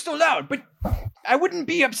 not quite so loud, but I wouldn't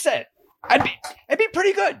be upset. I'd be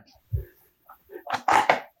pretty good.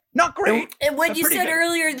 Not great. And when you said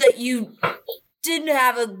earlier that you didn't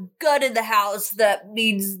have a gun in the house, that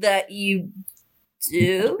means that you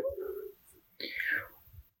do?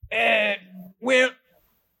 Well,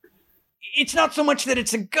 it's not so much that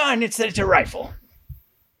it's a gun, it's that it's a rifle.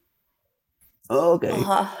 Okay.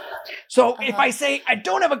 So if I say I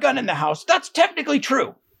don't have a gun in the house, that's technically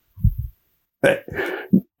true.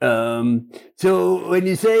 So when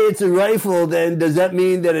you say it's a rifle, then does that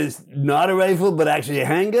mean that it's not a rifle, but actually a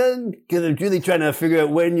handgun? Because I'm really trying to figure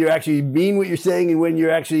out when you actually mean what you're saying and when you're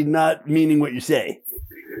actually not meaning what you say.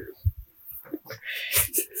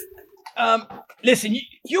 Listen,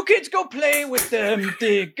 you kids go play with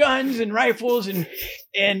the guns and rifles, and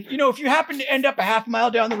if you happen to end up a half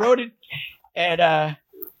mile down the road at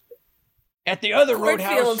the other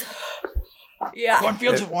roadhouse. Yeah.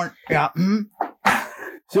 Cornfields weren't. Yeah. Mm-hmm.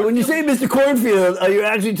 So when you say Mr. Cornfield, are you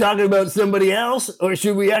actually talking about somebody else, or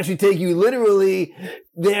should we actually take you literally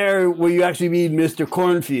there where you actually mean Mr.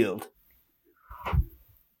 Cornfield?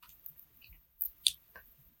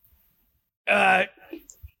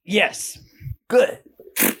 Yes. Good.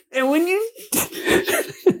 And when you...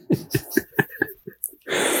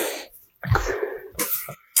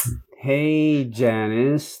 Hey,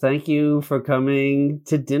 Janice. Thank you for coming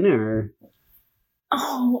to dinner.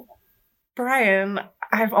 Oh, Brian,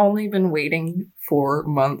 I've only been waiting 4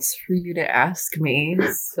 months for you to ask me,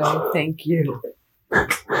 so thank you.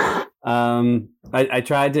 I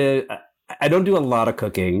tried to... I don't do a lot of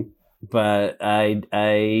cooking, but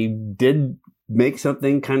I did make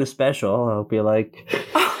something kind of special. I hope you like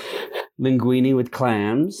linguine with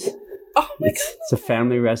clams. Oh my God. It's a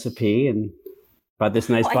family recipe, and bought this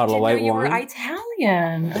nice bottle of white wine. You were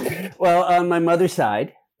Italian. Well, on my mother's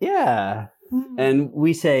side, yeah. And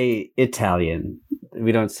we say Italian.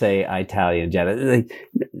 We don't say Italian, Janet. Like,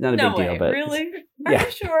 not a big deal, but really? Are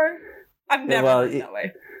you sure? I've never heard that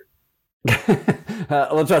way.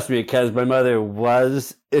 Well, trust me, because my mother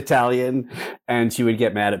was Italian, and she would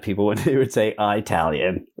get mad at people when they would say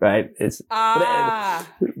Italian, right?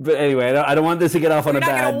 But anyway, I don't want this to get off on a bad...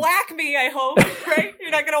 You're not going to whack me, I hope, right?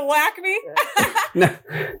 You're not going to whack me? No.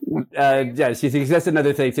 Yeah, she thinks that's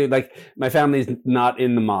another thing, too. Like, my family's not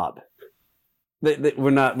in the mob. We're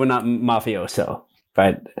not mafioso,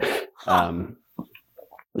 right?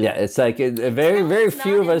 Yeah, it's like very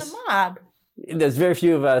few of us... There's very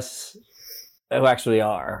few of us who actually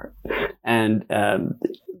are. And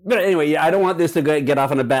but anyway, yeah, I don't want this to get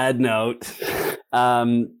off on a bad note.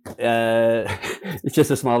 It's just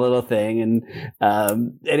a small little thing, and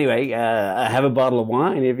anyway, I have a bottle of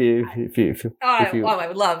wine if you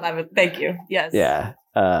I would thank you. Yes. Yeah.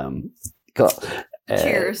 Cool.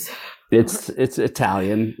 Cheers. It's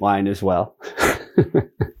Italian wine as well.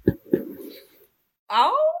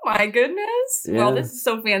 Oh my goodness. Yeah. Well, this is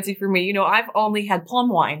so fancy for me. I've only had plum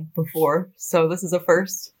wine before, so this is a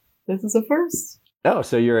first. Oh,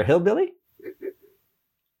 so you're a hillbilly?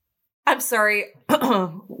 I'm sorry.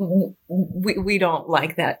 we don't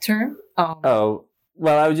like that term. Oh,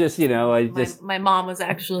 well, I was just, my mom was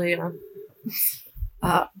actually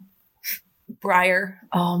Briar,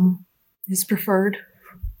 his preferred.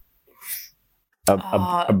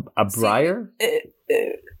 A briar?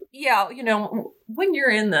 Yeah, when you're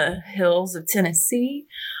in the hills of Tennessee,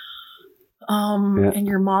 And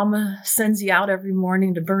your mama sends you out every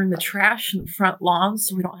morning to burn the trash in the front lawn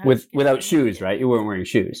so we don't have without shoes, right? You weren't wearing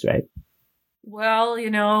shoes, right?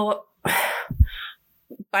 Well,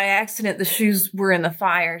 by accident the shoes were in the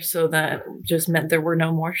fire, so that just meant there were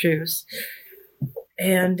no more shoes.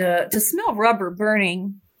 And to smell rubber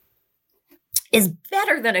burning is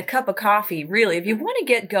better than a cup of coffee, really. If you want to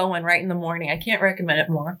get going right in the morning, I can't recommend it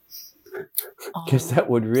more. Because that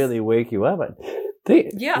would really wake you up.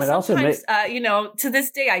 Sometimes, to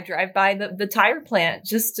this day, I drive by the tire plant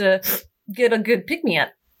just to get a good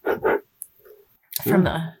pick-me-up from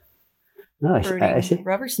the burning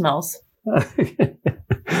rubber smells. God,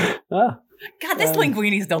 this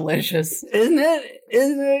linguini's delicious. Isn't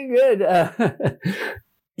it good?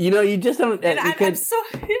 You just don't...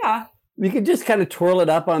 You could just kind of twirl it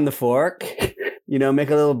up on the fork, make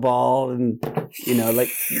a little ball and,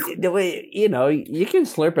 like the way, you can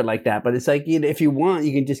slurp it like that. But it's like, if you want,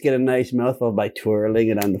 you can just get a nice mouthful by twirling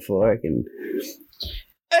it on the fork. And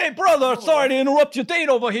hey, brother, sorry to interrupt your date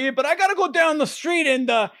over here, but I got to go down the street and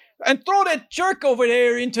throw that jerk over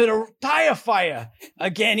there into the tire fire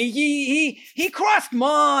again. He crossed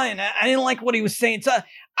mine. I didn't like what he was saying. So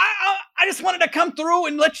I just wanted to come through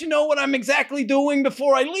and let you know what I'm exactly doing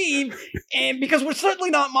before I leave. And because we're certainly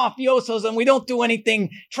not mafiosos and we don't do anything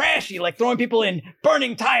trashy like throwing people in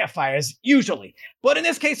burning tire fires, usually. But in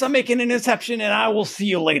this case, I'm making an exception and I will see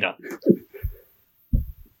you later.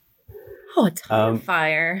 Oh, a tire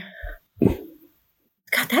fire.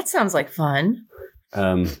 God, that sounds like fun.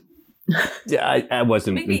 Yeah, I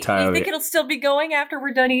wasn't entirely... You think it'll still be going after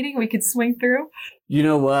we're done eating? We could swing through? You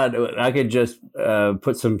know what? I could just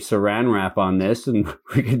put some saran wrap on this and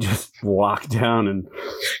we could just walk down and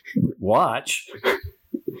watch.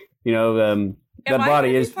 That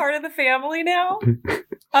body is part of the family now?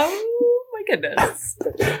 Oh, my goodness.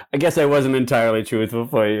 I guess I wasn't entirely truthful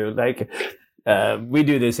for you. Like, we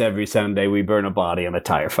do this every Sunday. We burn a body on a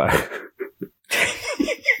tire fire.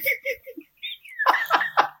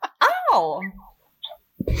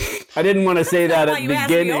 I didn't want to say that at the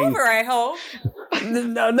beginning. You asked me over, I hope.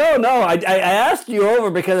 No. I asked you over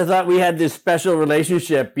because I thought we had this special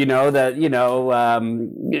relationship. That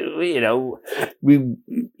we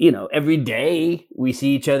every day we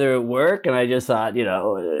see each other at work, and I just thought,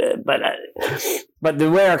 but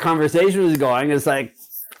the way our conversation was going, it's like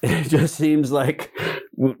it just seems like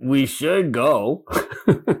we should go.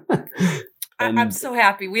 I'm so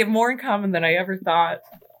happy. We have more in common than I ever thought.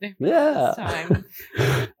 Yeah.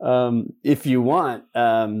 If you want,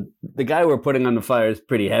 the guy we're putting on the fire is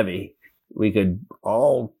pretty heavy. We could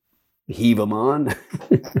all heave him on.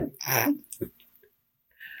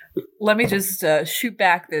 Let me just shoot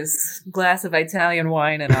back this glass of Italian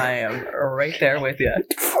wine, and I am right there with you.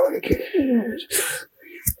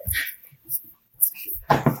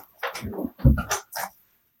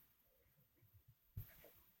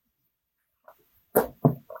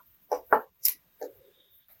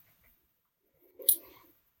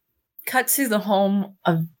 Cut to the home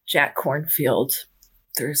of Jack Cornfield.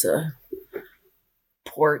 There's a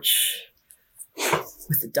porch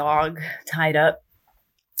with a dog tied up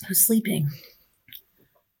who's sleeping.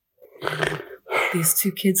 These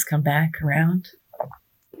two kids come back around.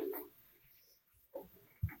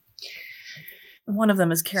 One of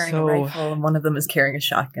them is carrying a rifle and one of them is carrying a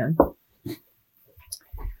shotgun.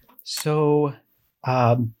 So,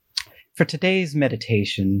 for today's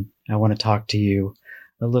meditation, I want to talk to you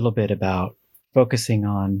a little bit about focusing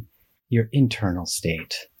on your internal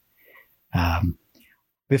state.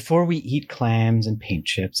 Before we eat clams and paint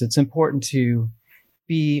chips, it's important to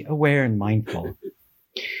be aware and mindful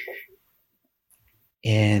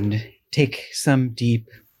and take some deep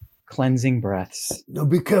cleansing breaths. Now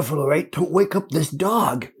be careful, all right? Don't wake up this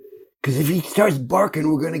dog, because if he starts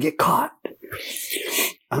barking, we're going to get caught.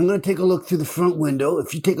 I'm going to take a look through the front window.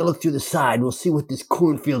 If you take a look through the side, we'll see what this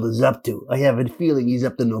Cornfield is up to. I have a feeling he's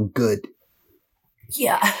up to no good.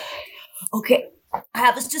 Yeah. Okay. I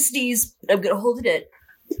have us to sneeze, but I'm going to hold it in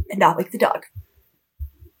and not wake the dog.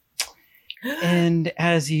 And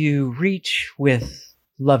as you reach with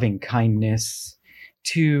loving kindness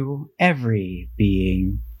to every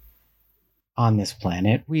being on this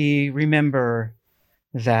planet, we remember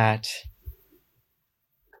that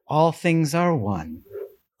all things are one.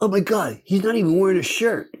 Oh my God, he's not even wearing a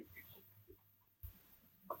shirt.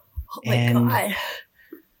 Oh my God.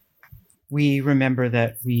 We remember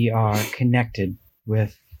that we are connected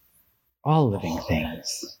with all living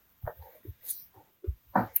things.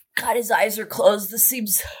 God, his eyes are closed. This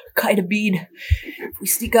seems kind of mean. If we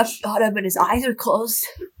sneak up on him and his eyes are closed.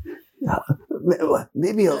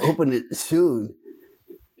 Maybe I'll open it soon.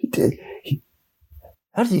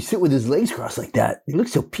 How does he sit with his legs crossed like that? He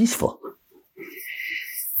looks so peaceful.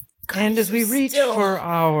 And as we reach for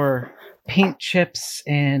our paint chips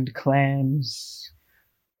and clams,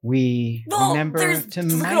 we remember to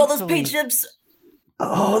look at all those paint chips.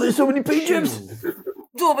 Oh, there's so many paint chips.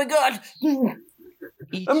 Oh my god.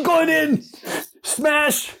 I'm going in.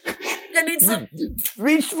 Smash. I need some.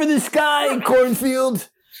 Reach for the sky, cornfield.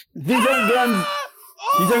 These aren't guns.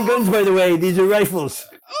 These aren't guns, by the way. These are rifles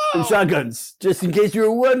and shotguns, just in case you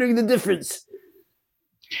were wondering the difference.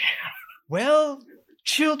 Well,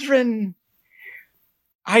 children,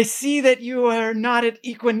 I see that you are not at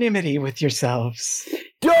equanimity with yourselves.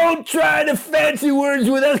 Don't try to fancy words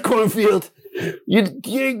with us, cornfield. You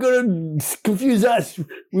ain't gonna confuse us.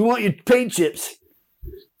 We want your paint chips.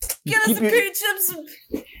 Get us the paint chips.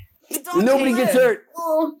 Nobody gets hurt.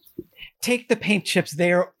 Take the paint chips.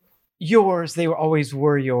 They're yours. They always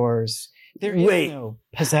were yours. There is no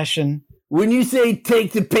possession. When you say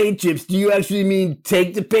take the paint chips, do you actually mean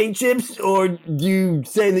take the paint chips, or do you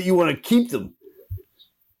say that you want to keep them?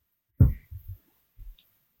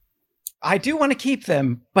 I do want to keep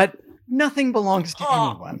them, but nothing belongs to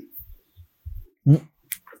anyone.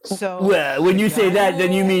 So, well, when you say that,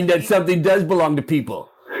 then you mean that something does belong to people.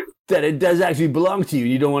 That it does actually belong to you.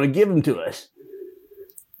 You don't want to give them to us.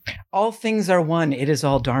 All things are one. It is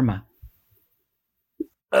all Dharma.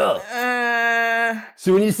 Oh.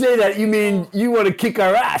 So when you say that, you mean you want to kick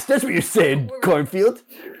our ass. That's what you're saying, cornfield.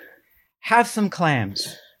 Have some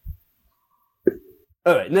clams.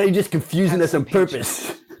 All right, now you're just confusing us on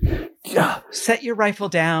purpose. Set your rifle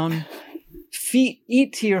down.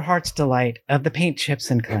 Eat to your heart's delight of the paint chips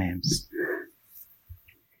and clams.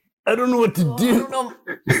 I don't know what to do. I don't know.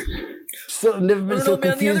 So I've never been so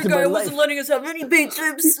confused in my life. The other guy wasn't letting us have any paint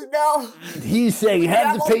chips. Now he's saying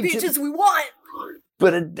have the paint chips we want.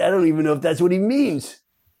 But I don't even know if that's what he means.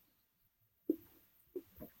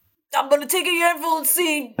 I'm gonna take a handful and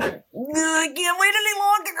see. I can't wait any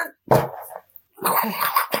longer.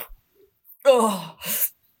 Oh,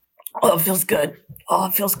 it feels good. Oh,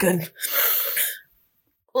 it feels good.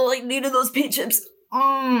 Oh, I needed those paint chips.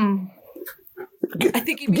 I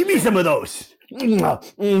think give me some of those.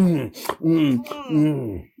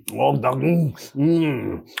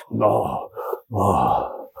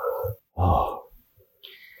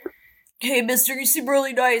 Hey, mister, you seem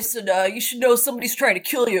really nice, and you should know somebody's trying to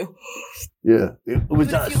kill you. Yeah, it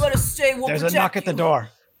was us. If you let us stay, we'll There's a knock at the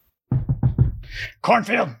door.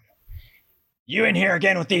 Cornfield, you in here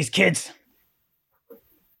again with these kids?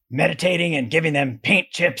 Meditating and giving them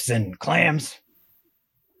paint chips and clams?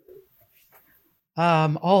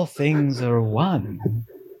 All things are one.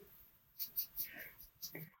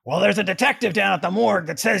 Well, there's a detective down at the morgue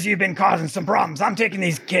that says you've been causing some problems. I'm taking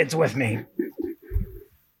these kids with me.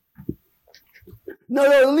 No,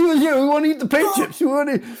 leave us here. We want to eat the paint chips.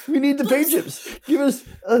 We need the paint chips. Give us.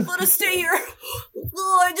 Let us stay here.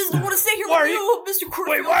 I just want to stay here with you, Mr. Cornfield.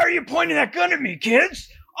 Wait, why are you pointing that gun at me, kids?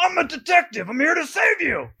 I'm a detective. I'm here to save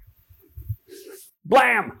you.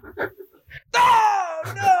 Blam! Oh,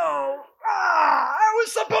 no! I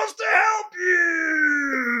was supposed to help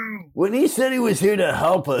you! When he said he was here to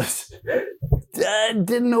help us, I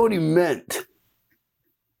didn't know what he meant.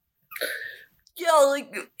 Yeah,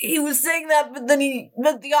 like, he was saying that, but then he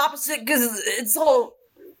meant the opposite, because it's all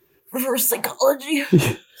reverse psychology.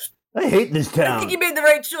 I hate this town. I think he made the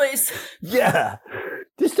right choice. Yeah.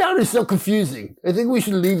 This town is so confusing. I think we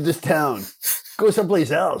should leave this town. Go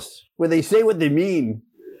someplace else, where they say what they mean.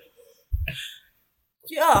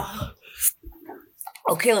 Yeah.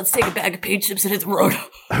 Okay, let's take a bag of paint chips and hit the road.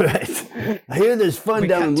 All right. I hear there's fun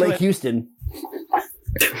down in Lake Houston.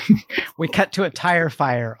 We cut to a tire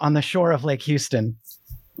fire on the shore of Lake Houston.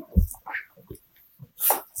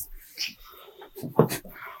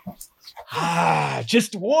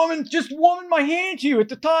 Just warming my hand to you at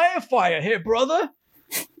the tire fire here, brother.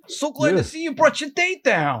 So glad to see you brought your date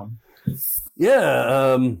down.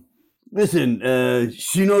 Yeah, listen,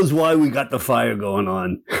 she knows why we got the fire going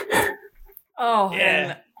on. Oh,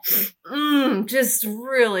 yeah. Just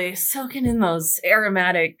really soaking in those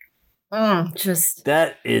aromatic, just...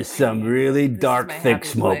 That is some really dark, thick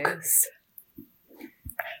smoke. Place.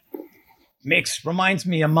 Reminds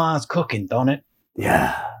me of Ma's cooking, don't it?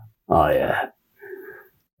 Yeah. Oh, yeah.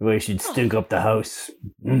 The way she'd stink up the house.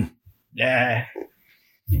 Yeah.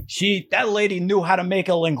 That lady knew how to make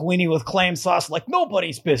a linguine with clam sauce like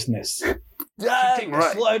nobody's business. She'd take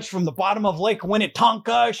the sludge from the bottom of Lake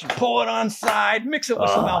Winnetonka, she'd pour it on side, mix it with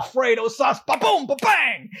some Alfredo sauce, ba-boom,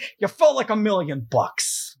 ba-bang! You felt like $1 million.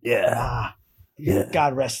 Yeah. Yeah.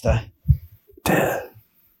 God rest her.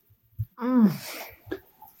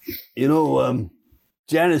 You know,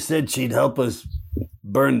 Janice said she'd help us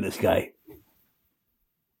burn this guy.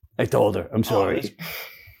 I told her, I'm sorry.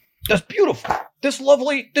 That's beautiful. This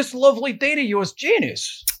lovely date of yours,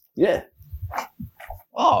 Janice. Yeah.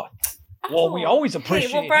 Oh, well, we always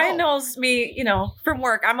appreciate. Hey, well, Brian knows me, from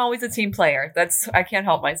work. I'm always a team player. I can't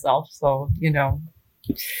help myself. So,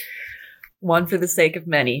 one for the sake of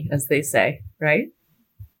many, as they say, right?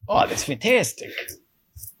 Oh, that's fantastic.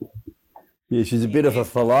 Yeah, she's a bit of a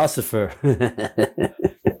philosopher.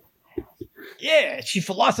 Yeah, she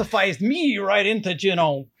philosophized me right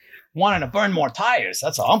into, wanting to burn more tires.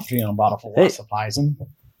 That's how I'm feeling about it, philosophizing. Hey,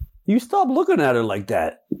 you stop looking at her like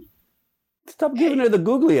that. Stop giving her the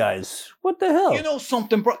googly eyes. What the hell? You know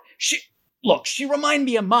something, bro? She remind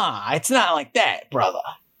me of Ma. It's not like that, brother.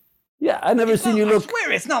 Yeah, I never seen you look. I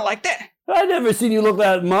swear, it's not like that. I never seen you look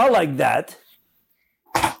at Ma like that.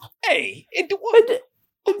 Hey,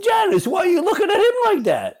 Janice, why are you looking at him like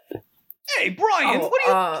that? Hey, Brian,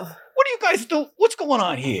 what do you guys do? What's going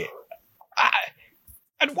on here?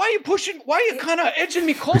 And why are you kind of edging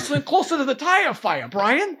me closer and closer to the tire fire,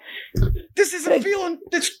 Brian? This isn't feeling,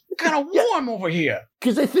 it's kind of warm over here.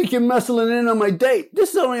 Because I think you're muscling in on my date.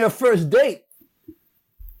 This is only our first date.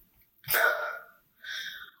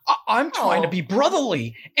 I'm trying to be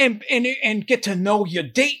brotherly and get to know your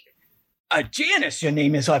date. Janice, your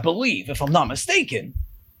name is, I believe, if I'm not mistaken.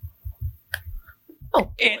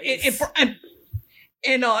 Oh,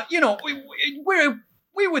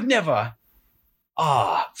 we would never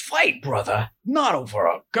fight, brother. Not over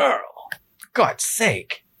a girl. For God's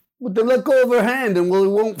sake. Well, then let go of her hand and we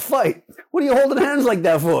won't fight. What are you holding hands like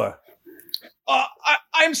that for?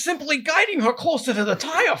 I'm simply guiding her closer to the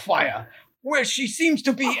tire fire, where she seems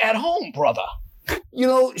to be at home, brother.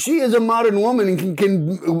 She is a modern woman and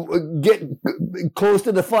can get close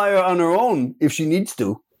to the fire on her own if she needs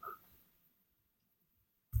to.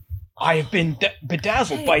 I have been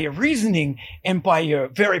bedazzled by your reasoning and by your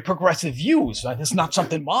very progressive views. That's not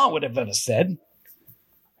something Ma would have ever said.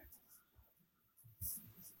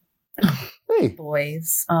 Hey.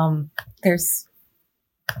 Boys,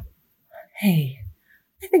 Hey,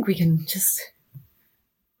 I think we can let's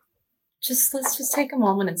just take a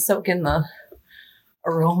moment and soak in the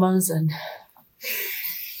aromas, and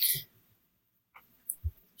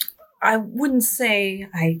I wouldn't say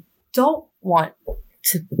I don't want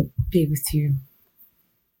to be with you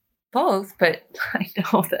both, but I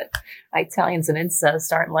know that Italians and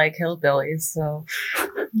incest aren't like hillbillies, so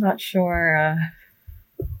I'm not sure.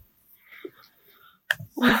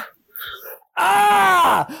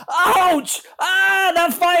 Ouch!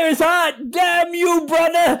 That fire's hot! Damn you,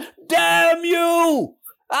 brother! Damn you!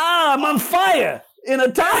 I'm on fire in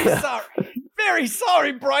a tire. Very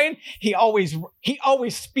sorry, Brian. He always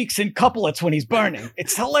speaks in couplets when he's burning.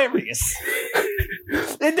 It's hilarious.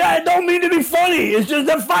 I don't mean to be funny. It's just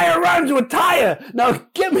the fire rhymes with tire. Now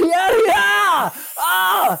get me out of here!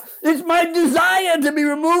 It's my desire to be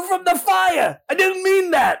removed from the fire. I didn't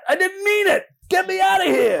mean that. I didn't mean it. Get me out of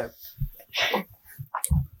here.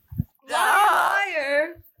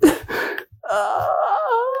 Fire.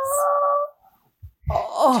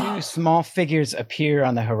 Two small figures appear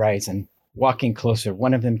on the horizon, walking closer,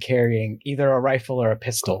 one of them carrying either a rifle or a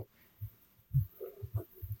pistol.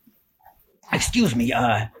 Excuse me,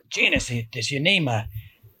 Janice, is your name,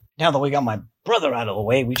 now that we got my brother out of the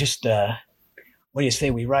way, we just, what do you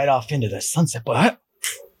say we ride off into the sunset? But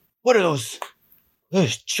what are those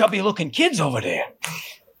chubby-looking kids over there?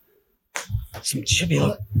 Some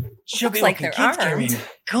chubby-looking kids carrying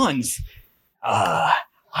guns. I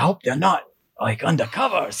hope they're not,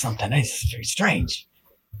 undercover or something. That's very strange.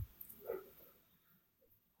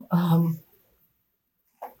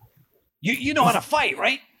 You know how to fight,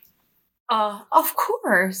 right? Of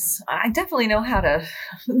course. I definitely know how to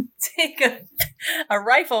take a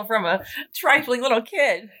rifle from a trifling little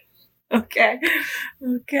kid. Okay.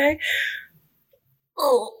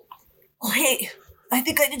 Oh, hey, I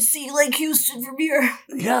think I can see Lake Houston from here.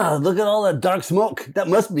 Yeah, look at all that dark smoke. That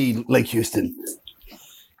must be Lake Houston.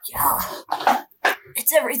 Yeah,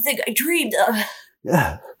 it's everything I dreamed of.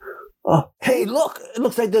 Yeah. Oh, hey, look. It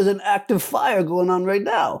looks like there's an active fire going on right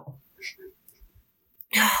now.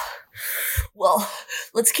 Well,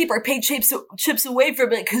 let's keep our paint chips away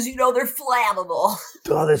from it because they're flammable.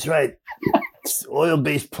 Oh, that's right. It's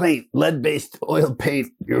oil-based paint, lead-based oil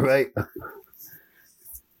paint. You're right.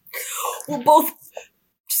 We'll both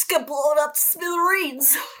just get blown up to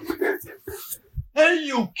smithereens. Hey,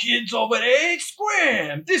 you kids over there,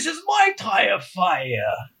 scram! This is my tire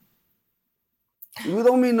fire. We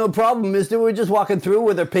don't mean no problem, mister. We're just walking through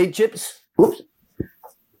with our paint chips. Whoops.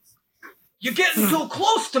 You're getting too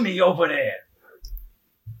close to me over there.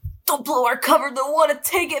 Don't blow our cover. They'll want to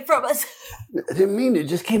take it from us. I didn't mean it.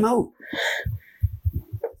 Just came out.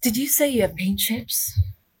 Did you say you have paint chips?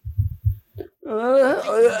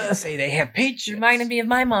 Say they have paint chips. Reminded me of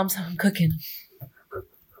my mom's home cooking.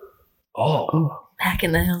 Oh. Back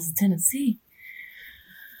in the hills of Tennessee.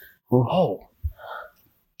 Oh.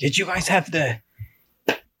 Did you guys have the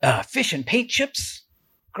fish and paint chips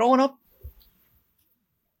growing up?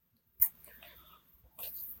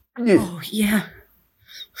 Oh, yeah.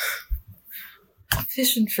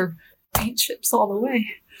 Fishing for paint chips all the way.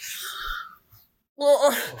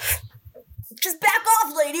 Well, just back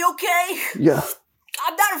off, lady, okay? Yeah.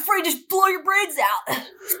 I'm not afraid to blow your brains out.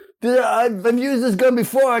 I've used this gun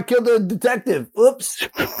before. I killed a detective. Oops.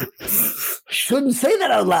 Shouldn't say that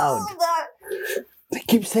out loud. I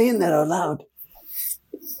keep saying that out loud.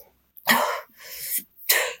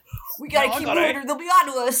 We gotta keep moving or they'll be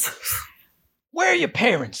onto us. Where are your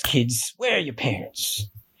parents, kids? Where are your parents?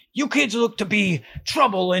 You kids look to be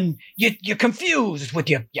trouble and you're confused with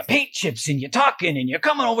your paint chips and you're talking and you're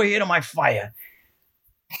coming over here to my fire.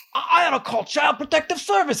 I ought to call Child Protective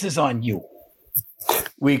Services on you.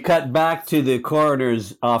 We cut back to the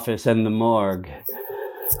coroner's office and the morgue.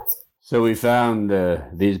 So we found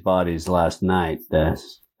these bodies last night.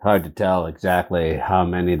 It's hard to tell exactly how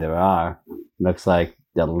many there are. Looks like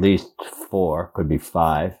at least 4, could be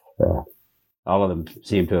 5. All of them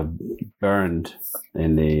seem to have burned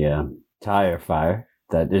in the tire fire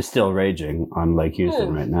that is still raging on Lake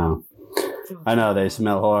Houston right now. I know they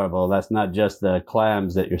smell horrible. That's not just the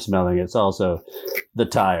clams that you're smelling. It's also the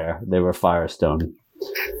tire. They were Firestone.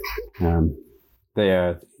 They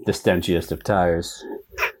are the stenchiest of tires.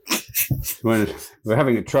 We're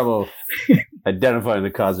having trouble identifying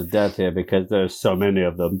the cause of death here because there's so many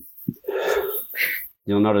of them.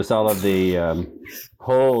 You'll notice all of the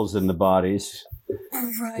holes in the bodies.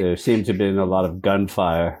 Right. There seems to have been a lot of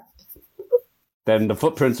gunfire. Then the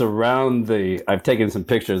footprints around I've taken some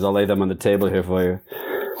pictures. I'll lay them on the table here for you.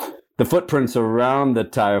 The footprints around the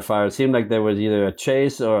tire fire seemed like there was either a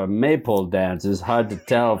chase or a maypole dance. It's hard to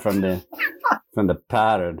tell from the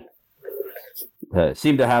pattern. It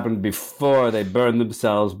seemed to happen before they burned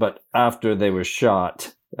themselves, but after they were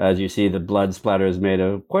shot. As you see, the blood splatter is made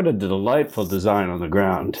quite a delightful design on the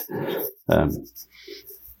ground.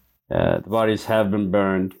 The bodies have been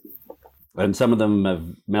burned, and some of them have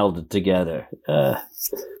melded together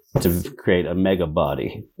to create a mega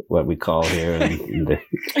body, what we call here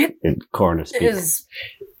in coroner speak. It is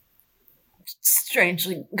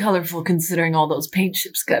strangely colorful considering all those paint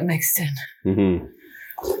chips got mixed in. Mm-hmm.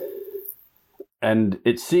 And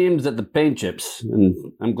it seems that the paint chips,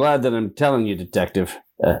 and I'm glad that I'm telling you, Detective,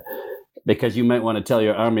 because you might want to tell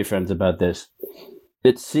your army friends about this.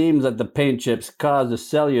 It seems that the paint chips caused a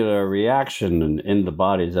cellular reaction in the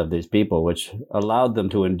bodies of these people, which allowed them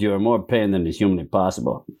to endure more pain than is humanly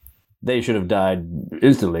possible. They should have died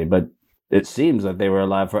instantly, but it seems that they were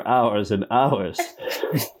alive for hours and hours.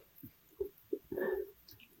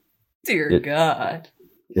 Dear God.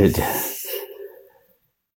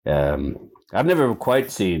 I've never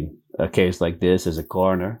quite seen a case like this as a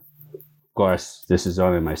coroner. Of course, this is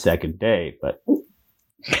only my second day, but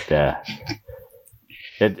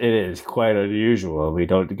it is quite unusual. We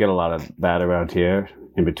don't get a lot of that around here.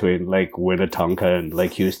 In between Lake Winnetonka and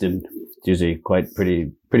Lake Houston, it's usually quite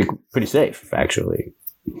pretty safe, actually.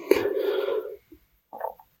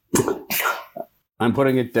 I'm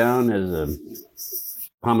putting it down as a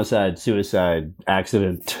homicide, suicide,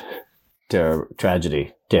 accident,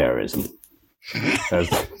 tragedy, terrorism.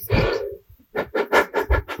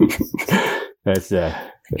 That's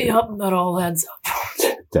Yep, that all adds up.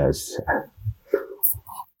 Does.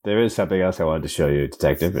 There is something else I wanted to show you,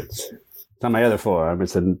 Detective. It's on my other forearm.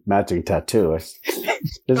 It's a matching tattoo.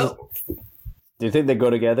 Do you think they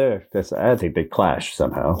go together? I think they clash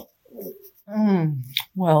somehow.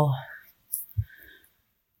 Well,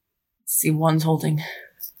 let's see, one's holding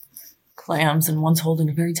clams and one's holding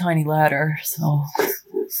a very tiny ladder, so...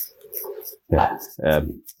 Yeah.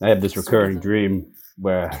 I have this recurring dream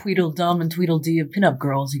where... Tweedledum and Tweedledee of pinup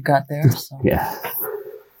girls you got there, so... Yeah.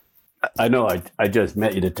 I know I just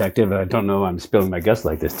met you, Detective, and I don't know I'm spilling my guts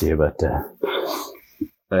like this to you, but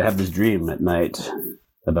I have this dream at night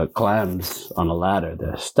about clams on a ladder.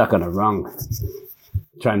 They're stuck on a rung,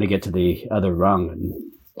 trying to get to the other rung, and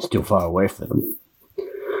it's too far away for them.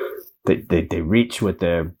 They reach with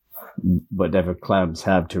their whatever clams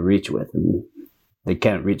have to reach with, and they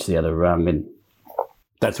can't reach the other rung, and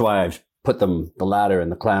that's why I've put the ladder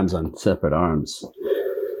and the clams on separate arms.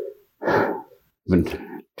 I've been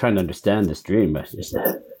trying to understand this dream, but it's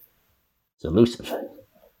elusive.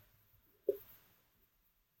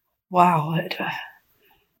 Wow, I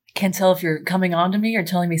Can't tell if you're coming on to me or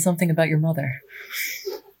telling me something about your mother.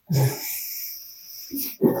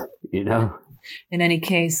 You know? In any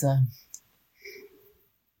case,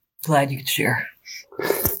 glad you could share.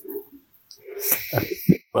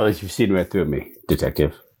 Well, as you've seen right through me,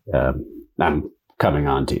 Detective, I'm coming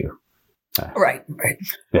on to you. Right.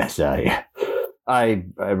 Yes, I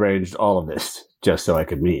arranged all of this just so I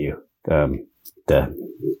could meet you. The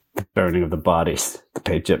burning of the bodies, the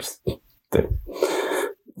paint chips, the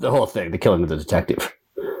whole thing, the killing of the detective.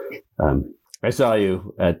 I saw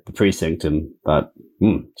you at the precinct and thought,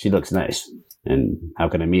 she looks nice. And how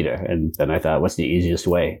can I meet her? And then I thought, what's the easiest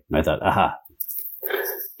way? And I thought, aha,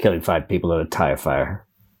 killing 5 people at a tire fire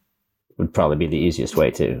would probably be the easiest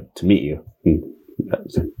way to meet you.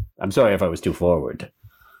 I'm sorry if I was too forward.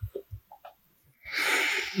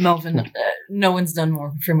 Melvin, no one's done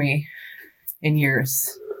more for me in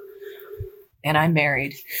years. And I'm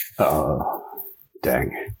married. Oh,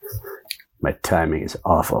 dang. My timing is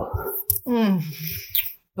awful.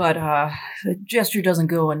 But the gesture doesn't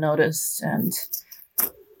go unnoticed, and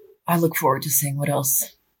I look forward to seeing what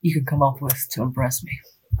else you can come up with to impress me.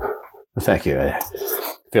 Thank you. I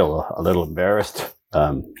feel a little embarrassed,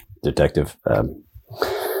 Detective.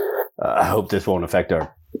 I hope this won't affect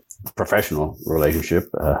our professional relationship.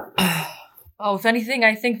 If anything,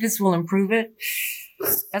 I think this will improve it,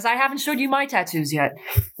 as I haven't showed you my tattoos yet.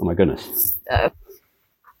 Oh my goodness.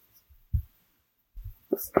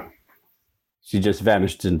 She just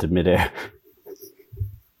vanished into midair.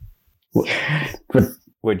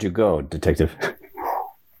 Where'd you go, Detective?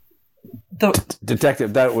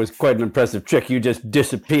 Detective, that was quite an impressive trick. You just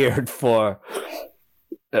disappeared for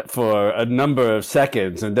a number of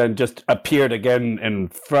seconds and then just appeared again in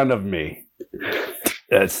front of me.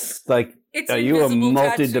 It's like, are you a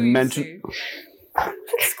multi-dimensional?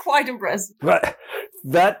 It's quite impressive. But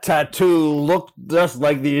that tattoo looked just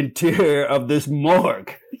like the interior of this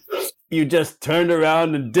morgue. You just turned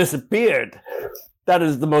around and disappeared. That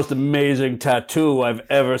is the most amazing tattoo I've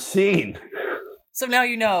ever seen. So now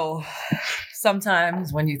you know,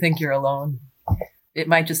 sometimes when you think you're alone, it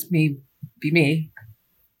might just be me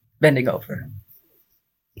bending over.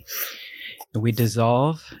 We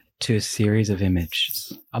dissolve to a series of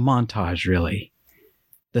images, a montage really.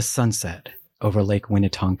 The sunset over Lake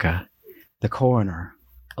Winnetonka, the coroner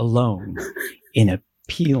alone in a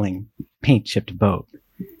peeling, paint-chipped boat.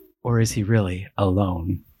 Or is he really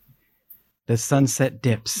alone? The sunset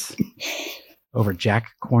dips over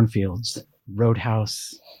Jack Cornfield's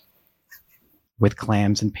roadhouse with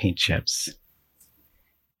clams and paint chips.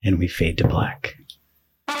 And we fade to black.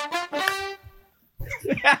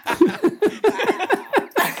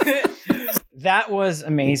 That was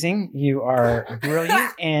amazing. You are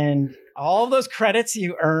brilliant. And all those credits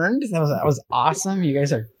you earned, that was awesome. You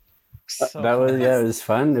guys are so it was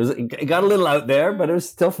fun. It got a little out there, but it was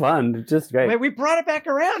still fun. It's just great. We brought it back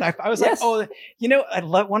around. I was like, I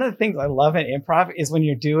love one of the things I love in improv is when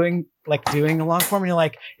you're doing a long form and you're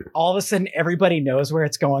like, all of a sudden everybody knows where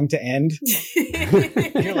it's going to end.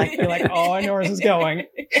 you're like, oh, I know where this is going.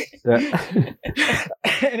 And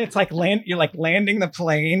it's like you're like landing the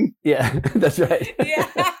plane. Yeah, that's right.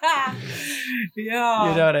 Yeah. You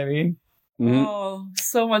know what I mean? Mm-hmm. Oh,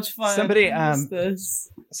 so much fun.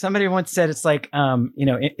 Somebody once said it's like,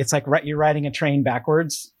 it's like you're riding a train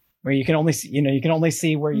backwards, where you can only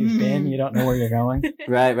see where you've been. You don't know where you're going.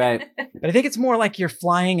 Right. But I think it's more like you're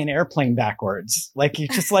flying an airplane backwards. Like you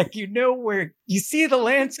just like, where you see the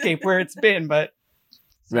landscape where it's been, but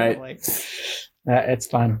right. It's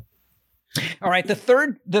fun. All right. The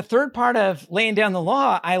third part of laying down the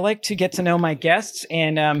law, I like to get to know my guests,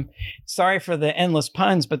 and sorry for the endless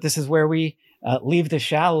puns, but this is where we leave the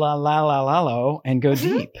shallow and go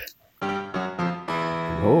deep.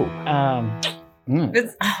 Oh.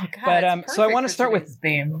 God, so I want to start with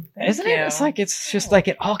theme. Isn't it? It's like it's just like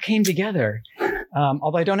it all came together.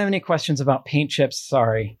 Although I don't have any questions about paint chips.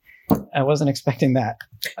 Sorry, I wasn't expecting that.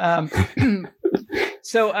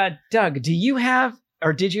 So, Doug, do you have?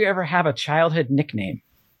 Or did you ever have a childhood nickname?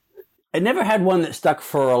 I never had one that stuck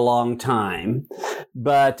for a long time,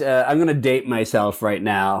 but I'm going to date myself right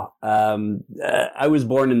now. I was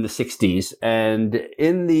born in the 60s, and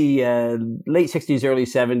in the late 60s, early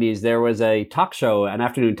 70s, there was an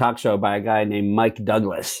afternoon talk show by a guy named Mike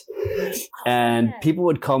Douglas. And people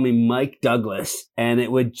would call me Mike Douglas, and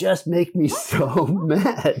it would just make me so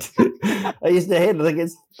mad. I used to hate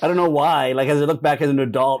it. I don't know why. Like, as I look back as an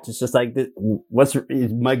adult, it's just like, what's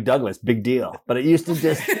Mike Douglas? Big deal. But it used to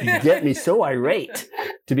just get me so irate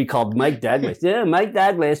to be called Mike Douglas. Yeah, Mike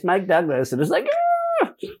Douglas. And it's like,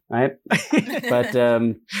 right? But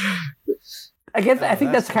I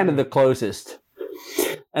think that's kind of the closest.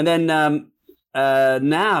 And then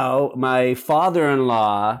now my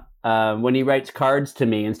father-in-law, when he writes cards to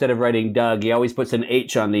me, instead of writing Doug, he always puts an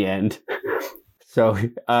H on the end. So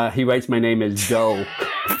he writes my name as Doe.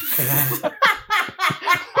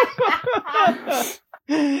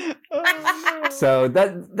 So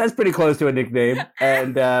that's pretty close to a nickname.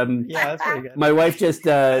 And yeah, that's pretty good. My wife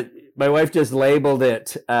just labeled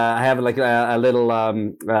it. I have like a little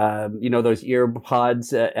those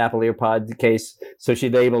earpods, Apple earpods case. So she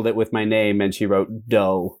labeled it with my name and she wrote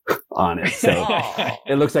Doe on it. So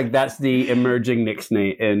it looks like that's the emerging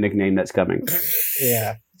nickname that's coming.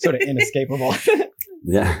 Yeah, sort of inescapable.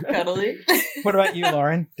 Yeah. Cuddly. What about you,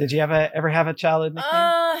 Lauren? Did you ever have a childhood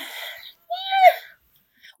nickname?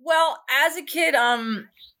 Well, as a kid,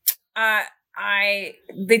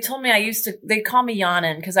 they told me they call me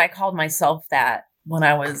Yanin because I called myself that when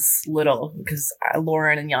I was little because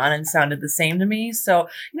Lauren and Yanin sounded the same to me. So,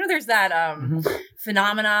 there's that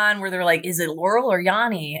phenomenon where they're like, is it Laurel or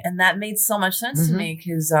Yanni? And that made so much sense to me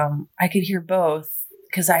because I could hear both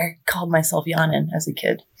because I called myself Yanin as a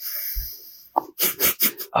kid.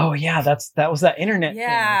 Oh yeah, that was that internet thing.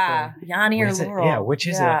 Yeah, Yanni or Laurel. Yeah, which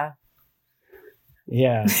is it?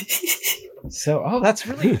 Yeah. So, that's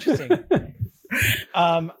really interesting.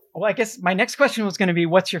 Well, I guess my next question was going to be,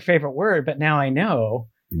 what's your favorite word? But now I know.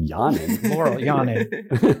 Yawning. Laurel, yawning.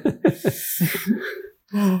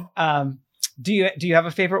 Do you have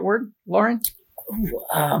a favorite word, Lauren? Ooh,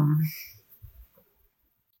 I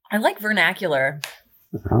like vernacular.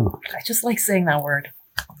 Oh. I just like saying that word.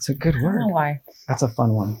 It's a good word. I don't know why. That's a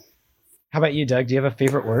fun one. How about you, Doug? Do you have a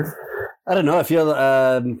favorite word? I don't know. I feel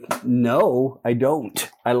no, I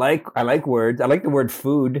don't. I like words. I like the word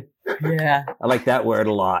food. Yeah. I like that word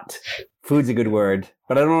a lot. Food's a good word,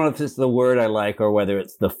 but I don't know if it's the word I like or whether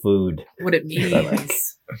it's the food. What it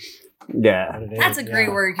means. Yeah. That's a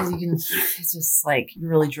great word because it's just like you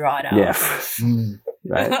really draw it out. Yeah.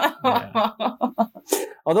 Right. Yeah.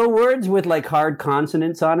 Although words with like hard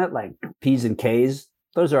consonants on it, like P's and K's,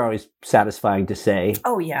 those are always satisfying to say.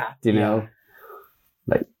 Oh yeah. You know,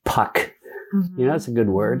 like puck. Mm-hmm. That's a good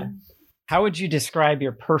word. How would you describe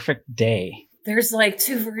your perfect day? There's like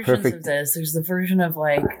two versions of this. There's the version of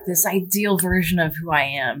like this ideal version of who I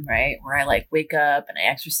am, right? Where I like wake up and I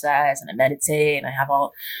exercise and I meditate and I have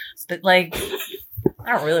all, but like,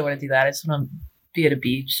 I don't really want to do that. I just want to be at a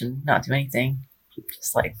beach and not do anything.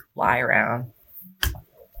 Just like lie around.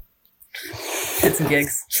 Get some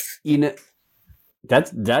gigs.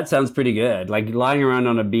 That sounds pretty good. Like lying around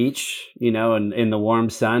on a beach, and in the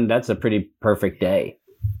warm sun, that's a pretty perfect day.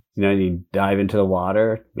 You dive into the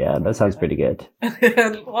water. Yeah, that sounds pretty good.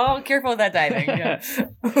 Well, careful with that diving. Yeah,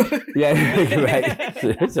 yeah,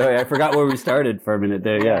 right. Sorry, I forgot where we started for a minute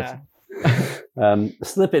there. Yes.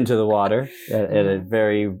 Slip into the water in a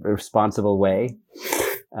very responsible way.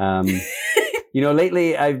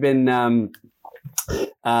 Lately I've been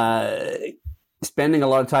spending a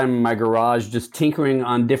lot of time in my garage just tinkering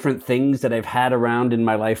on different things that I've had around in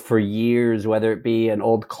my life for years, whether it be an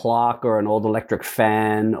old clock or an old electric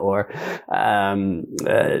fan or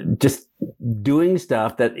just doing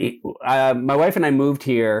stuff that my wife and I moved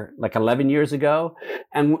here like 11 years ago,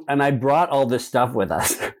 and I brought all this stuff with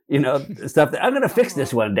us, stuff that I'm going to fix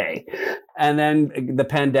this one day. And then the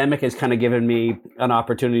pandemic has kind of given me an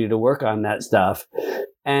opportunity to work on that stuff.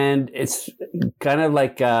 And it's kind of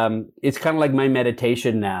like my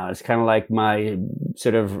meditation now. It's kind of like my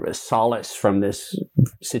sort of solace from this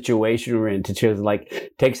situation we're in, to just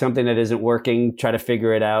like take something that isn't working, try to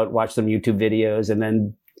figure it out, watch some YouTube videos, and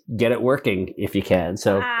then get it working if you can.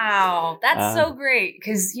 So wow, that's so great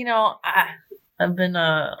because I've been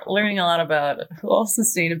learning a lot about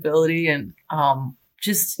sustainability and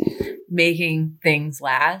just making things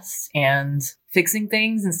last and fixing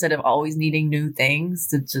things instead of always needing new things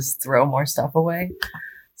to just throw more stuff away.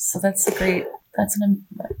 So that's a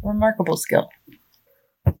remarkable skill.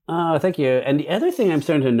 Oh, thank you. And the other thing I'm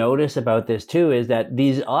starting to notice about this too is that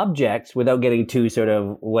these objects, without getting too sort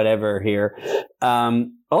of whatever here,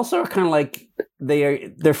 also are kind of like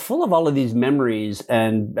they're full of all of these memories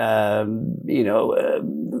and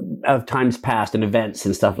of times past and events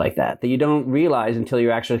and stuff like that you don't realize until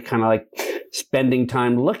you're actually kind of like spending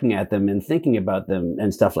time looking at them and thinking about them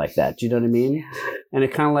and stuff like that. Do you know what I mean? Yeah. And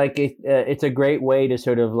it kind of like it's a great way to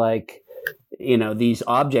sort of like, these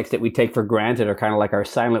objects that we take for granted are kind of like our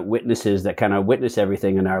silent witnesses that kind of witness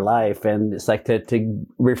everything in our life. And it's like to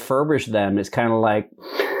refurbish them is kind of like,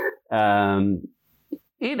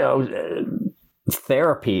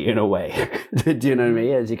 therapy in a way. Do you know what I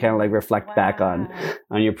mean? As you kind of like reflect back on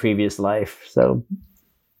your previous life. So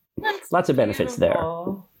that's lots of benefits there.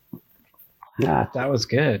 beautiful. Yeah. That was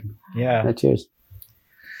good. Yeah. Cheers.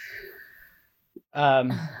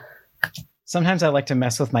 Sometimes I like to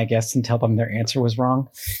mess with my guests and tell them their answer was wrong,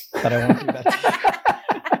 but I won't do that.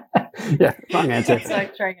 Yeah, wrong answer.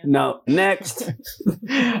 No, next.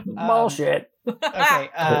 Bullshit.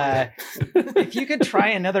 Okay. If you could try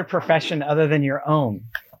another profession other than your own,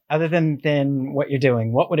 other than what you're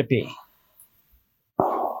doing, what would it be?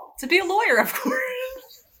 To be a lawyer, of course.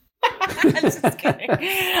 I'm just kidding.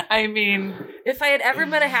 I mean, if I had ever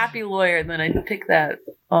met a happy lawyer, then I'd pick that.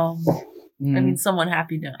 I mean, someone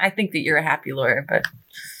happy. I think that you're a happy lawyer, but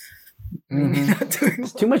maybe not doing.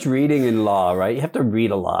 It's too much reading in law, right? You have to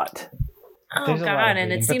read a lot. Oh God!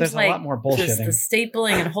 And it seems like just the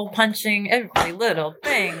stapling and hole punching every little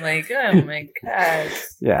thing. Like, oh my God!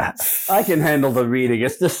 Yeah, I can handle the reading.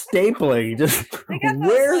 It's the stapling. Just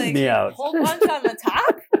wears me out. Hole punch on the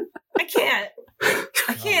top. I can't.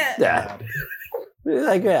 Yeah.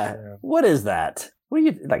 Like, what is that? What do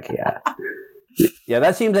you like? Yeah. Yeah,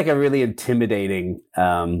 that seems like a really intimidating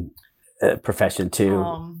profession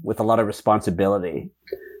too, with a lot of responsibility.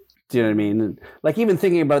 Do you know what I mean? Like, even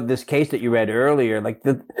thinking about this case that you read earlier, like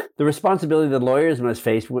the responsibility the lawyers must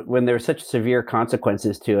face when there are such severe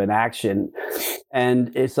consequences to an action.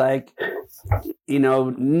 And it's like,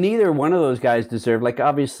 neither one of those guys deserve, like,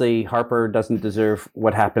 obviously Harper doesn't deserve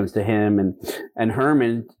what happens to him, and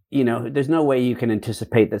Herman, there's no way you can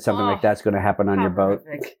anticipate that something like that's going to happen on your boat.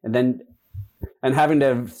 And having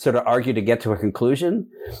to sort of argue to get to a conclusion,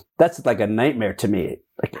 that's like a nightmare to me.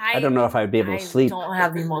 Like, I don't know if I'd be able to sleep. I don't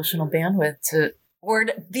have the emotional bandwidth or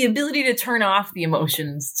the ability to turn off the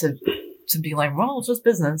emotions to be like, well, it's just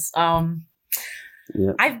business.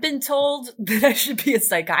 Yeah. I've been told that I should be a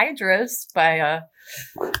psychiatrist by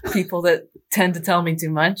people that tend to tell me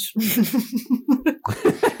too much.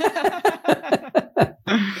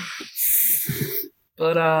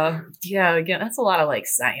 But again, that's a lot of like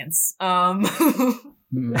science.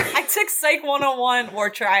 I took Psych 101 or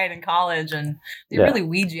tried in college, and they really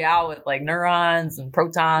weed you out with like neurons and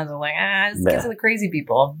protons. And like, this gets to the crazy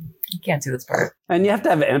people. You can't do this part. And you have to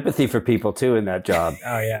have empathy for people too in that job.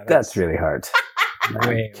 Oh yeah, that's really hard.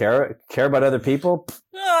 Care about other people?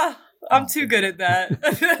 I'm too good at that.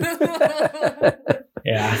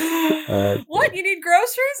 Yeah. What? You need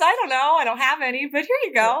groceries? I don't know. I don't have any, but here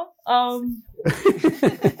you go.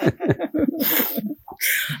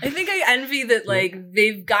 I think I envy that, like,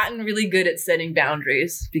 they've gotten really good at setting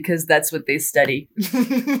boundaries because that's what they study.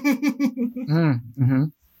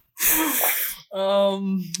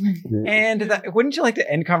 And wouldn't you like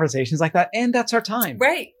to end conversations like that? And that's our time.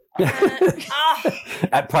 Right.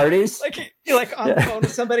 At parties? Like, you're like on the phone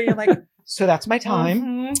with somebody and like, so that's my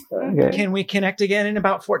time. Okay. Can we connect again in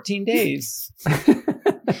about 14 days?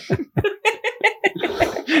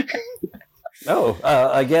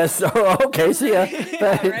 I guess. Oh, okay. See ya.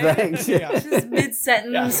 Thanks. Yeah. Just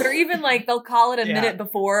mid-sentence, or even like they'll call it a minute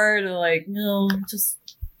before to like, no, just.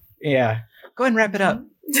 Yeah. Go ahead and wrap it up.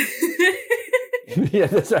 Yeah,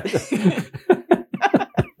 that's right.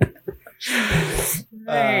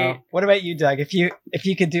 Right. What about you, Doug? If you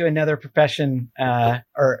could do another profession,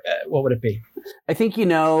 what would it be? I think it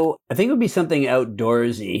would be something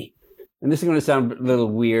outdoorsy. And this is going to sound a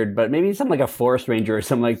little weird, but maybe something like a forest ranger or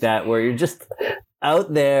something like that, where you're just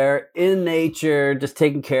out there in nature, just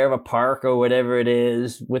taking care of a park or whatever it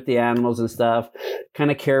is with the animals and stuff,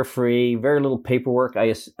 kind of carefree, very little paperwork.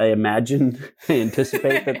 I imagine, I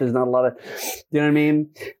anticipate that there's not a lot of, you know what I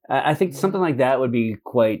mean? I think something like that would be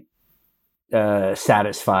quite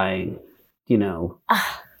satisfying, That's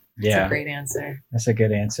a great answer. That's a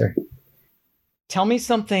good answer. Tell me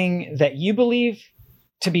something that you believe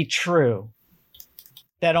to be true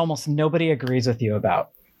that almost nobody agrees with you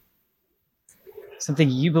about.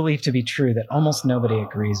 Something you believe to be true that almost nobody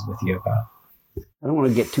agrees with you about. I don't want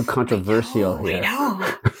to get too controversial here. I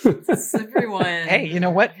know. It's everyone. Hey, you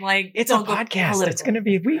know what? Like, it's a podcast. Political. It's going to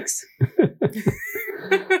be weeks.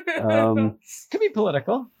 Could be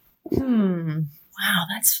political. Wow,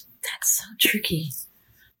 that's so tricky.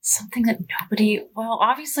 Something that nobody. Well,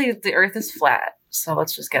 obviously the Earth is flat, so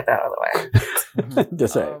let's just get that out of the way.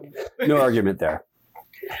 Just say, no argument there.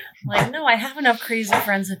 Like, no, I have enough crazy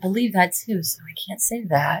friends that believe that too, so I can't say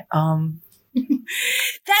that.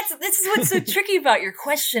 This is what's so tricky about your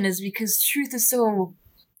question, is because truth is so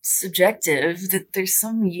subjective that there's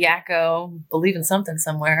some yakko believing something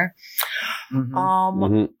somewhere.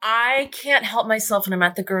 I can't help myself when I'm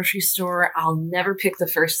at the grocery store. I'll never pick the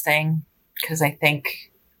first thing because I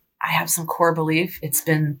think I have some core belief it's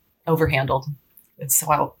been overhandled, and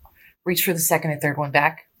so I'll reach for the second or third one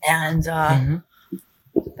back, and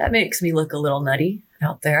that makes me look a little nutty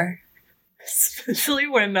out there, especially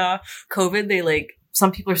when COVID,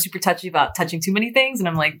 some people are super touchy about touching too many things, and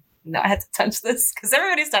I'm like, no, I had to touch this because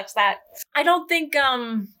everybody's touched that. I don't think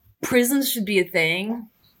prisons should be a thing.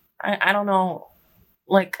 I don't know.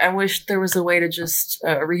 Like, I wish there was a way to just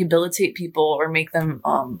rehabilitate people or make them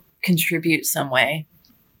contribute some way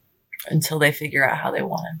until they figure out how they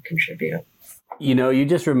want to contribute. You know, you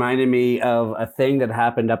just reminded me of a thing that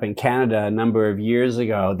happened up in Canada a number of years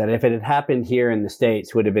ago that if it had happened here in the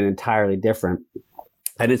States would have been entirely different.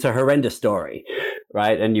 And it's a horrendous story,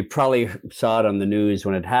 right? And you probably saw it on the news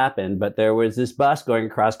when it happened, but there was this bus going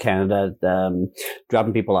across Canada,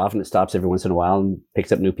 dropping people off, and it stops every once in a while and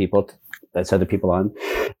picks up new people, that's other people on.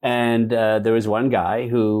 And there was one guy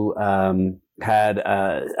who had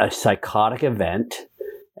a psychotic event,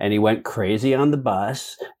 and he went crazy on the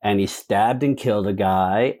bus, and he stabbed and killed a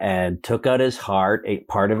guy and took out his heart, ate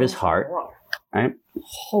part of his heart, right?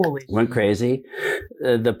 Holy went crazy.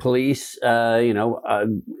 The police,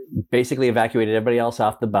 basically evacuated everybody else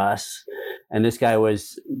off the bus, and this guy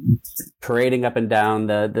was parading up and down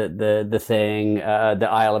the thing, the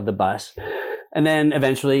aisle of the bus. And then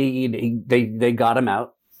eventually they got him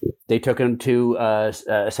out. They took him to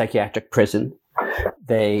a psychiatric prison.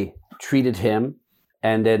 They treated him.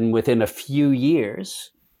 And then within a few years,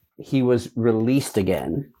 he was released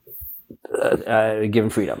again, given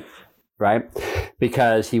freedom, right?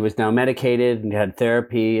 Because he was now medicated and had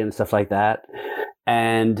therapy and stuff like that.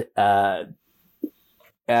 And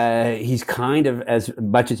he's kind of, as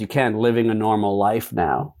much as you can, living a normal life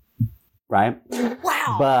now, right?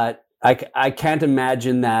 Wow. But I can't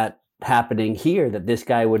imagine that happening here, that this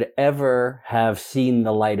guy would ever have seen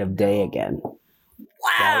the light of day again.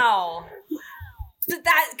 Wow. Right?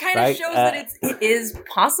 That kind of shows that it is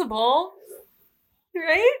possible,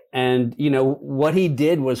 right? And, you know, what he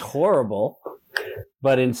did was horrible,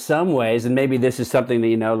 but in some ways, and maybe this is something that,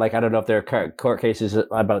 you know, like, I don't know if there are court cases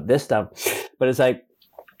about this stuff, but it's like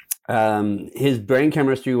his brain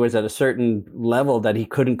chemistry was at a certain level that he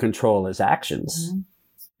couldn't control his actions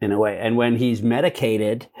in a way. And when he's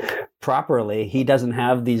medicated properly, he doesn't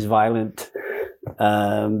have these violent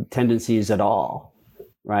tendencies at all.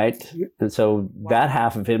 Right. And so that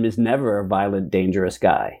half of him is never a violent, dangerous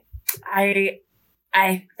guy. That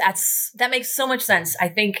makes so much sense. I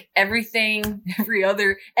think every issue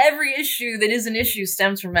that is an issue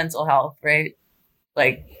stems from mental health, right?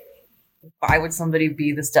 Like, why would somebody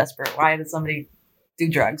be this desperate? Why did somebody do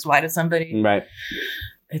drugs? Why did somebody? Right.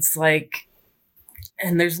 It's like,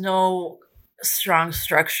 and there's no strong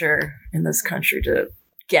structure in this country to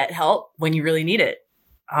get help when you really need it.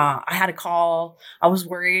 I had a call. I was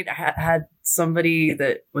worried. I had somebody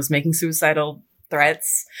that was making suicidal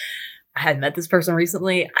threats. I had met this person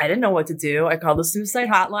recently. I didn't know what to do. I called the suicide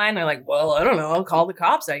hotline. They're like, well, I don't know. I'll call the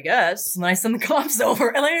cops, I guess. And I send the cops over.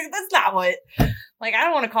 And that's not what, like, I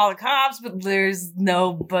don't want to call the cops, but there's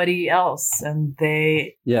nobody else. And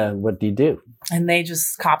what do you do? And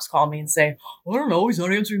cops call me and say, I don't know. He's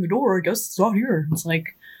not answering the door. I guess it's not here. It's like,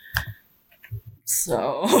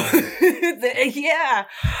 so, yeah.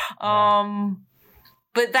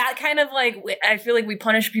 But that kind of like, I feel like we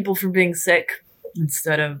punish people for being sick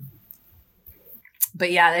instead of,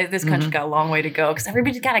 but yeah, this country's got a long way to go because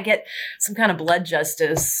everybody's got to get some kind of blood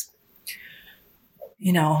justice,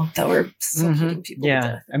 you know, that we're still hitting people to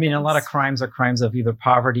death. I mean, a lot of crimes are crimes of either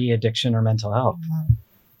poverty, addiction, or mental health.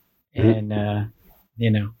 And,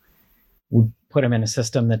 we put them in a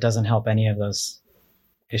system that doesn't help any of those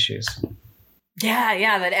issues.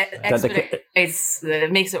 Yeah, that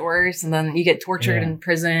it makes it worse, and then you get tortured in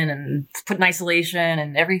prison and put in isolation,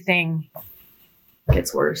 and everything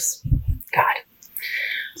gets worse. God.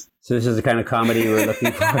 So this is the kind of comedy we're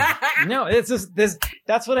looking for. No, it's just this.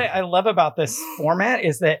 That's what I love about this format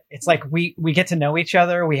is that it's like we get to know each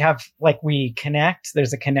other. We connect.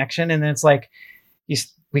 There's a connection, and then it's like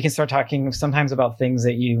we can start talking sometimes about things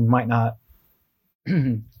that you might not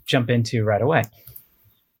jump into right away.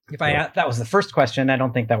 If that was the first question, I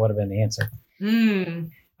don't think that would have been the answer.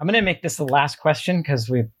 I'm going to make this the last question because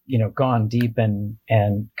we've, gone deep and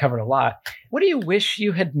covered a lot. What do you wish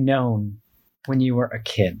you had known when you were a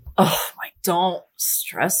kid? Oh, don't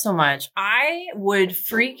stress so much. I would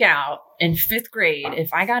freak out in 5th grade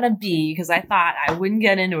if I got a B because I thought I wouldn't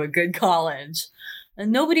get into a good college.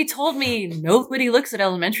 And nobody told me nobody looks at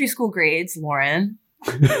elementary school grades, Lauren.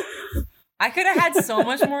 I could have had so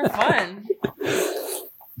much more fun.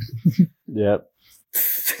 Yep,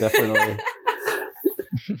 definitely.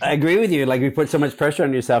 I agree with you. Like, we put so much pressure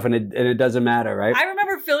on yourself, and it doesn't matter, right? I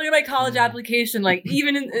remember filling in my college application, like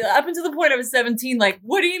even up until the point I was 17. Like,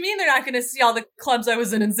 what do you mean they're not going to see all the clubs I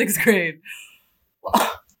was in 6th grade?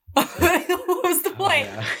 What was the point?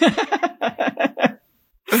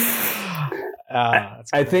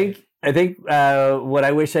 I think I think what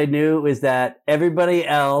I wish I knew is that everybody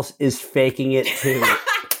else is faking it too.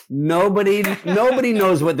 Nobody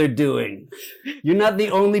knows what they're doing. You're not the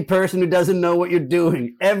only person who doesn't know what you're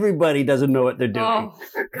doing. Everybody doesn't know what they're doing. Oh,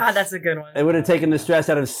 God, that's a good one. It would have taken the stress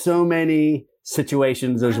out of so many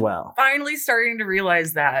situations as well. Finally starting to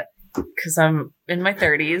realize that because I'm in my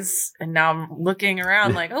 30s and now I'm looking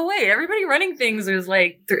around like, oh, wait, everybody running things is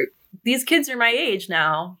like, these kids are my age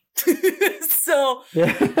now. So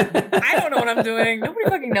I don't know what I'm doing. Nobody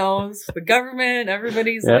fucking knows. The government,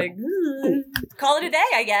 everybody's like, call it a day,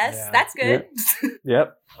 I guess. Yeah. That's good.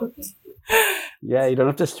 Yep. Yeah, you don't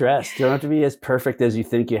have to stress. You don't have to be as perfect as you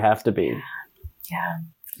think you have to be. Yeah.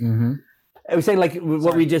 Mm-hmm. I was saying, like,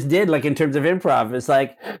 what we just did, like, in terms of improv, it's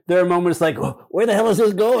like, there are moments like, oh, where the hell is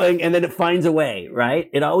this going? And then it finds a way, right?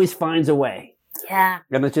 It always finds a way. Yeah.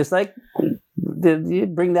 And it's just like, you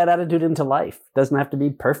bring that attitude into life. It doesn't have to be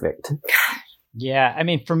perfect. Yeah. I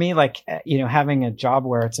mean, for me, like, having a job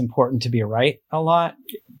where it's important to be right a lot,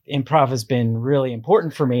 improv has been really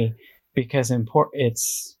important for me because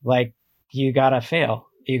it's like, you gotta fail.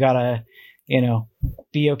 You gotta,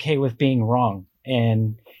 be okay with being wrong.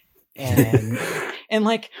 And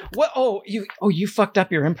like, what? You fucked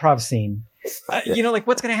up your improv scene. Like,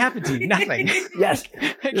 what's going to happen to you? Nothing. Yes.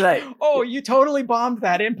 Like, right. Oh, you totally bombed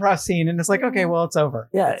that improv scene. And it's like, okay, well, it's over.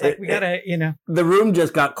 Yeah. It's like, we got to, The room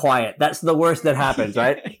just got quiet. That's the worst that happens,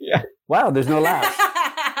 right? Yeah. Wow, there's no laughs.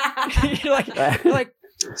 you're like,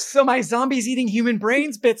 so my zombies eating human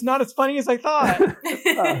brains bit's not as funny as I thought.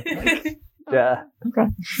 Yeah. Okay.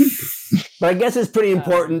 But I guess it's pretty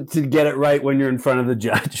important to get it right when you're in front of the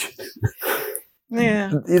judge.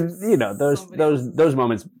 Yeah. Those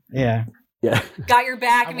moments. Yeah. Yeah. Got your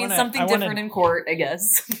back. I mean, something different in court, I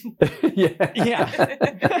guess. Yeah.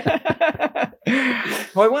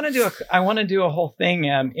 Well, I want to do a whole thing,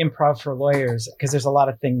 improv for lawyers, because there's a lot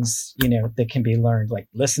of things, that can be learned, like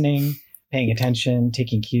listening, paying attention,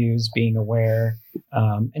 taking cues, being aware,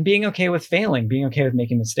 and being okay with failing, being okay with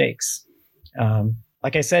making mistakes.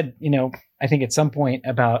 Like I said, I think at some point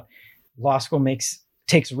about law school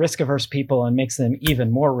takes risk-averse people and makes them even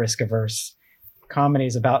more risk-averse. Comedy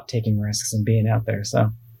is about taking risks and being out there. So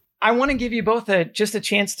I want to give you both just a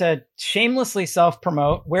chance to shamelessly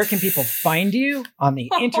self-promote. Where can people find you on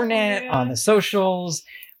the internet, on the socials,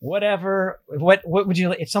 whatever? What would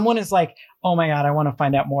you, if someone is like, oh my God, I want to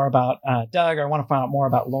find out more about Doug, or I want to find out more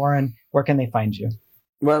about Lauren, where can they find you?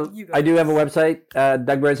 Well, I do have a website,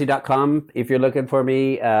 DougMorency.com. If you're looking for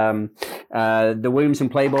me, the Williamson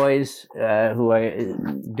Playboys, who I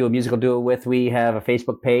do a musical duo with, we have a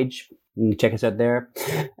Facebook page. You can check us out there.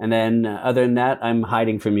 And then other than that, I'm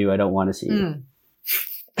hiding from you. I don't want to see you.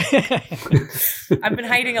 I've been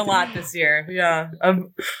hiding a lot this year. Yeah.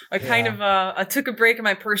 I took a break in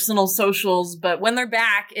my personal socials, but when they're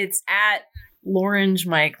back, it's at Lorange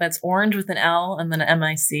Mike. That's orange with an L and then an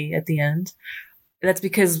MIC at the end. That's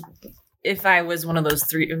because if I was one of those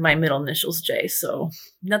three, my middle initials J, so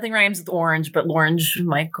nothing rhymes with orange, but Lorange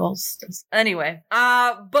Michaels. Anyway,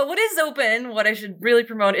 but what is open, what I should really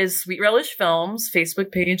promote is Sweet Relish Films,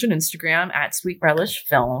 Facebook page and Instagram at Sweet Relish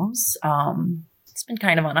Films. It's been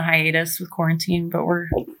kind of on a hiatus with quarantine, but we're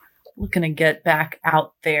looking to get back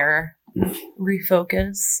out there,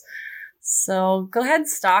 refocus. So go ahead and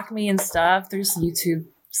stalk me and stuff. There's YouTube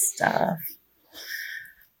stuff.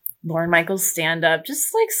 Lauren Michaels stand-up.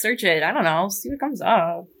 Just like search it. I don't know. See what comes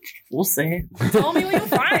up. We'll see. Tell me what you'll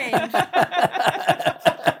find.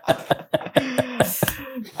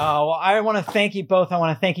 Well, I want to thank you both. I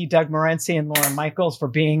want to thank you, Doug Morency and Lauren Michaels, for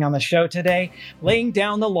being on the show today. Laying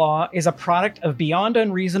Down the Law is a product of Beyond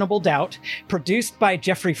Unreasonable Doubt, produced by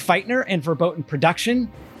Jeffrey Feitner and Verboten Production.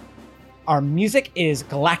 Our music is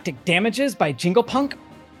Galactic Damages by Jinglepunk.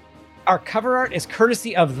 Our cover art is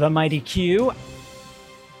courtesy of The Mighty Q.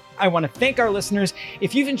 I want to thank our listeners.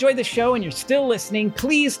 If you've enjoyed the show and you're still listening,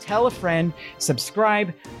 please tell a friend,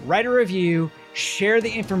 subscribe, write a review, share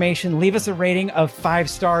the information, leave us a rating of 5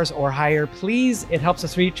 stars or higher. Please, it helps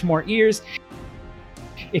us reach more ears.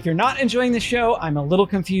 If you're not enjoying the show, I'm a little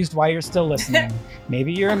confused why you're still listening.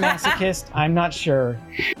 Maybe you're a masochist, I'm not sure.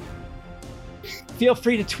 Feel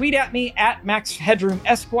free to tweet at me at Max Headroom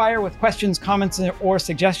Esquire with questions, comments, or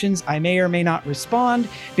suggestions. I may or may not respond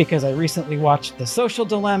because I recently watched The Social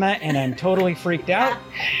Dilemma and I'm totally freaked out.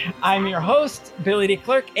 I'm your host, Billy D.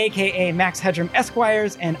 Clerk, aka Max Headroom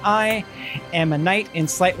Esquires, and I am a knight in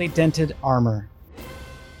slightly dented armor.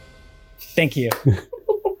 Thank you.